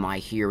I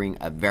hearing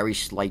a very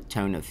slight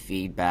tone of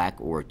feedback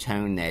or a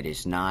tone that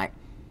is not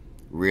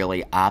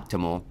really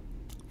optimal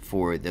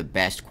for the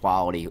best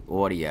quality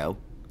audio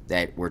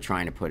that we're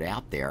trying to put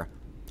out there?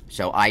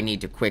 So I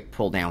need to quick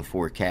pull down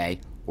 4K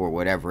or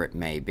whatever it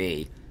may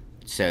be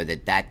so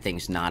that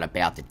thing's not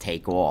about to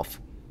take off.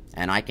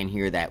 And I can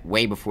hear that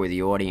way before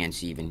the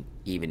audience even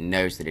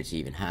knows that it's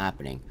even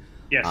happening.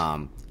 Yes.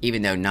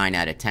 Even though 9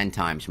 out of 10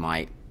 times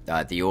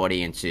the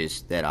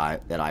audiences that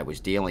I was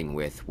dealing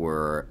with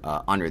were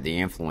under the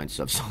influence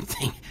of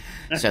something,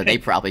 so they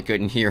probably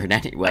couldn't hear it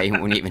anyway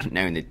and wouldn't even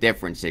known the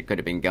difference. It could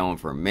have been going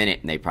for a minute,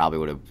 and they probably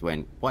would have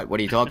went, "What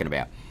are you talking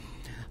about?"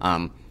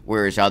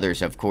 Whereas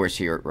others, of course,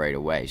 hear it right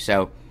away.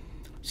 So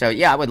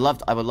yeah, I would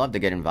love to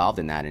get involved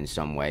in that in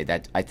some way.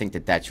 That I think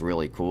that's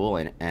really cool,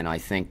 and I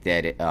think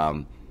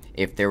that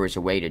if there was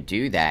a way to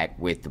do that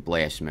with the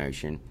blast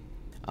motion,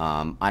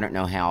 I don't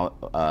know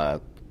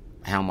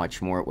how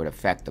much more it would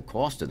affect the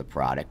cost of the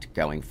product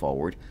going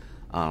forward,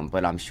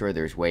 but I'm sure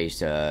there's ways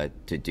to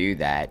do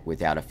that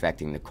without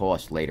affecting the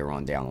cost later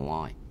on down the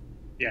line.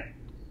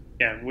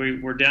 Yeah,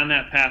 we're down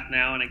that path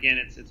now, and again,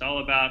 it's all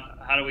about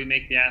how do we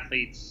make the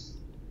athletes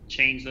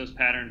change those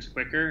patterns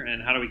quicker,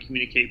 and how do we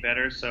communicate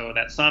better. So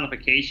that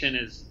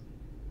sonification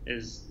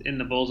is in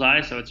the bullseye.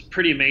 So it's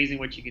pretty amazing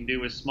what you can do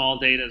with small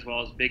data as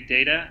well as big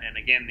data. And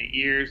again, the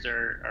ears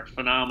are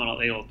phenomenal.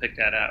 They will pick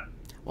that up.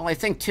 Well, I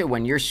think too,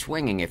 when you're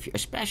swinging,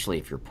 especially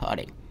if you're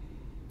putting,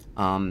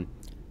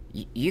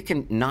 you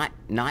can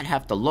not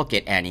have to look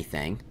at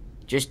anything.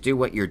 Just do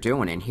what you're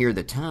doing and hear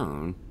the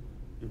tone,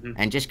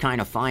 and just kind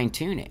of fine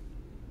tune it,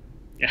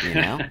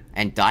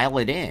 and dial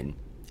it in.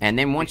 And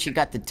then once you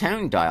got the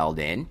tone dialed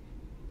in,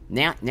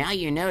 now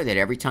you know that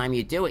every time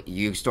you do it,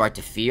 you start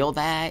to feel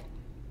that,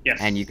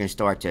 and you can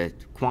start to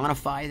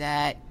quantify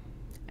that,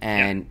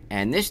 and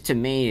this to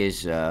me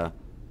is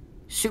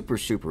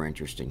super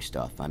interesting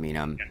stuff. I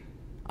mean,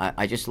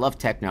 I just love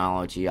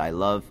technology. I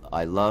love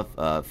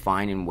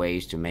finding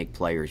ways to make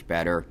players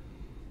better,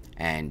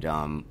 and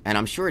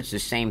I'm sure it's the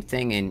same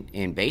thing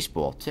in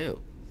baseball too.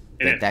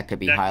 That could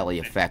be highly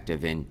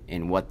effective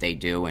in what they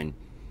do, and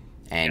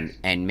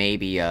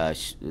maybe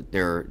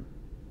their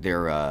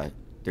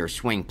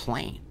swing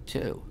plane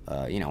too.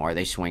 Are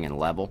they swinging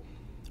level?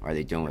 Are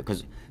they doing it?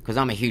 Because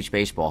I'm a huge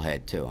baseball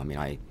head too. I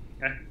mean,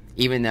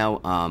 even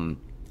though I'm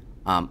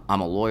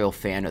a loyal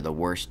fan of the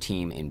worst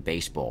team in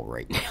baseball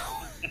right now.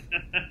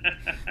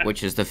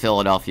 Which is the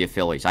Philadelphia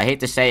Phillies. I hate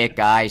to say it,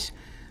 guys,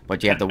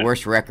 but you have the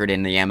worst record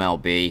in the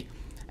MLB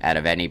out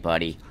of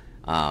anybody.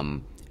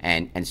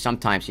 And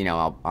sometimes,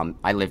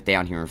 I live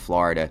down here in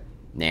Florida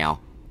now,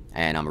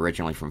 and I'm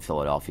originally from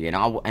Philadelphia,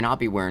 and I'll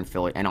be wearing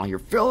Philly, and I'll hear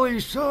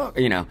Phillies suck,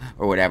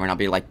 or whatever, and I'll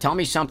be like, tell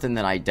me something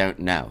that I don't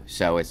know.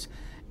 So it's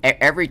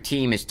every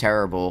team is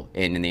terrible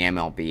in the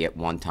MLB at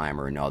one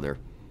time or another.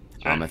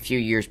 A few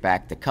years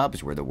back, the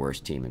Cubs were the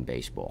worst team in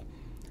baseball,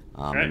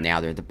 and now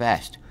they're the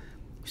best.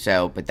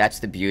 So, but that's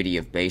the beauty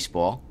of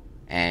baseball,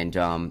 and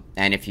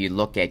if you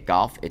look at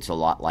golf, it's a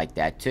lot like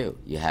that too.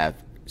 You have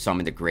some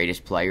of the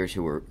greatest players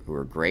who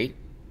are great,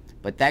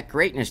 but that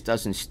greatness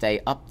doesn't stay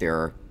up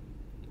there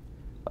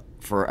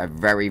for a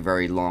very,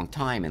 very long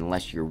time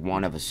unless you're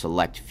one of a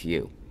select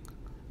few.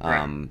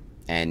 And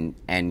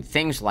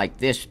things like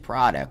this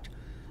product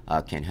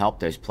can help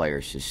those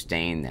players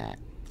sustain that.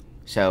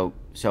 So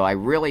I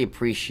really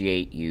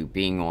appreciate you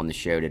being on the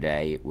show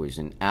today. It was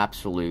an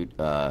absolute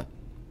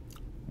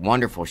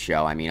wonderful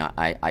show. I mean,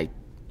 I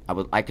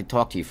could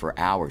talk to you for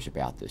hours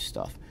about this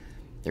stuff.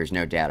 There's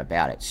no doubt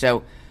about it.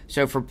 So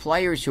for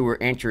players who are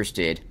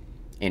interested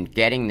in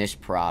getting this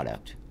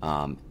product,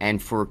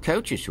 and for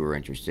coaches who are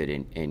interested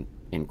in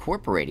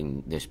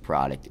incorporating this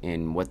product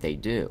in what they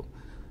do,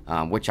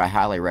 which I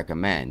highly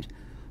recommend,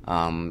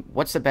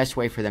 what's the best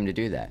way for them to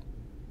do that?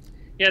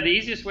 Yeah, the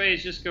easiest way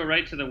is just go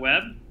right to the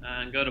web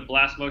and go to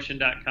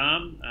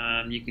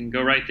blastmotion.com. You can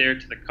go right there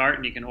to the cart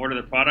and you can order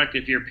the product.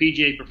 If you're a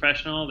PGA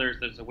professional,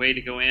 there's a way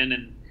to go in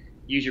and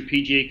use your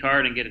PGA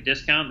card and get a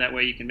discount. That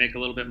way you can make a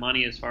little bit of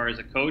money as far as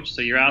a coach.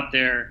 So you're out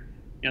there.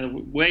 The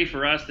way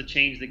for us to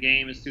change the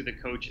game is through the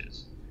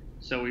coaches.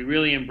 So we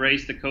really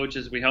embrace the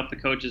coaches. We help the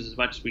coaches as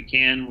much as we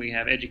can. We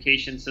have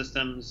education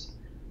systems,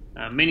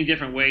 many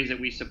different ways that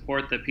we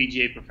support the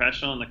PGA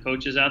professional and the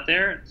coaches out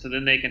there, so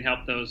then they can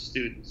help those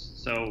students.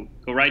 So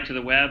go right to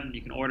the web.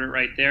 You can order it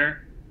right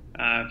there.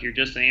 If you're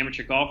just an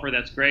amateur golfer,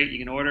 that's great. You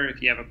can order it.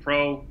 If you have a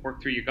pro,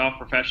 work through your golf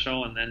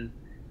professional, and then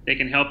they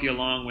can help you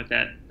along with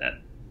that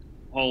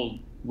whole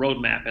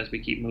roadmap as we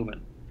keep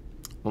moving.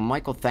 Well,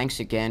 Michael, thanks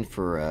again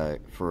for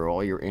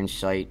all your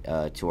insight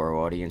to our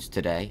audience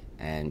today.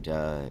 And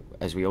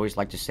as we always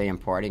like to say in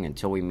parting,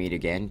 until we meet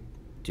again,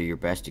 do your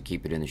best to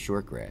keep it in the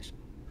short grass.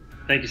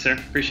 Thank you, sir.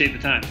 Appreciate the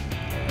time. All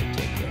right,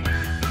 take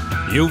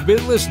care. You've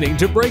been listening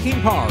to Breaking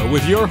Par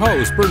with your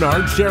host,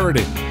 Bernard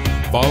Sheridan.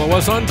 Follow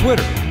us on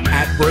Twitter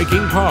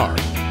 @BreakingPar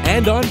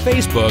and on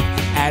Facebook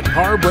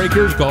 @Par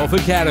Breakers Golf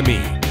Academy.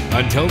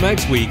 Until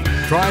next week,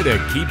 try to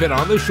keep it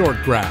on the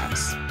short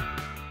grass.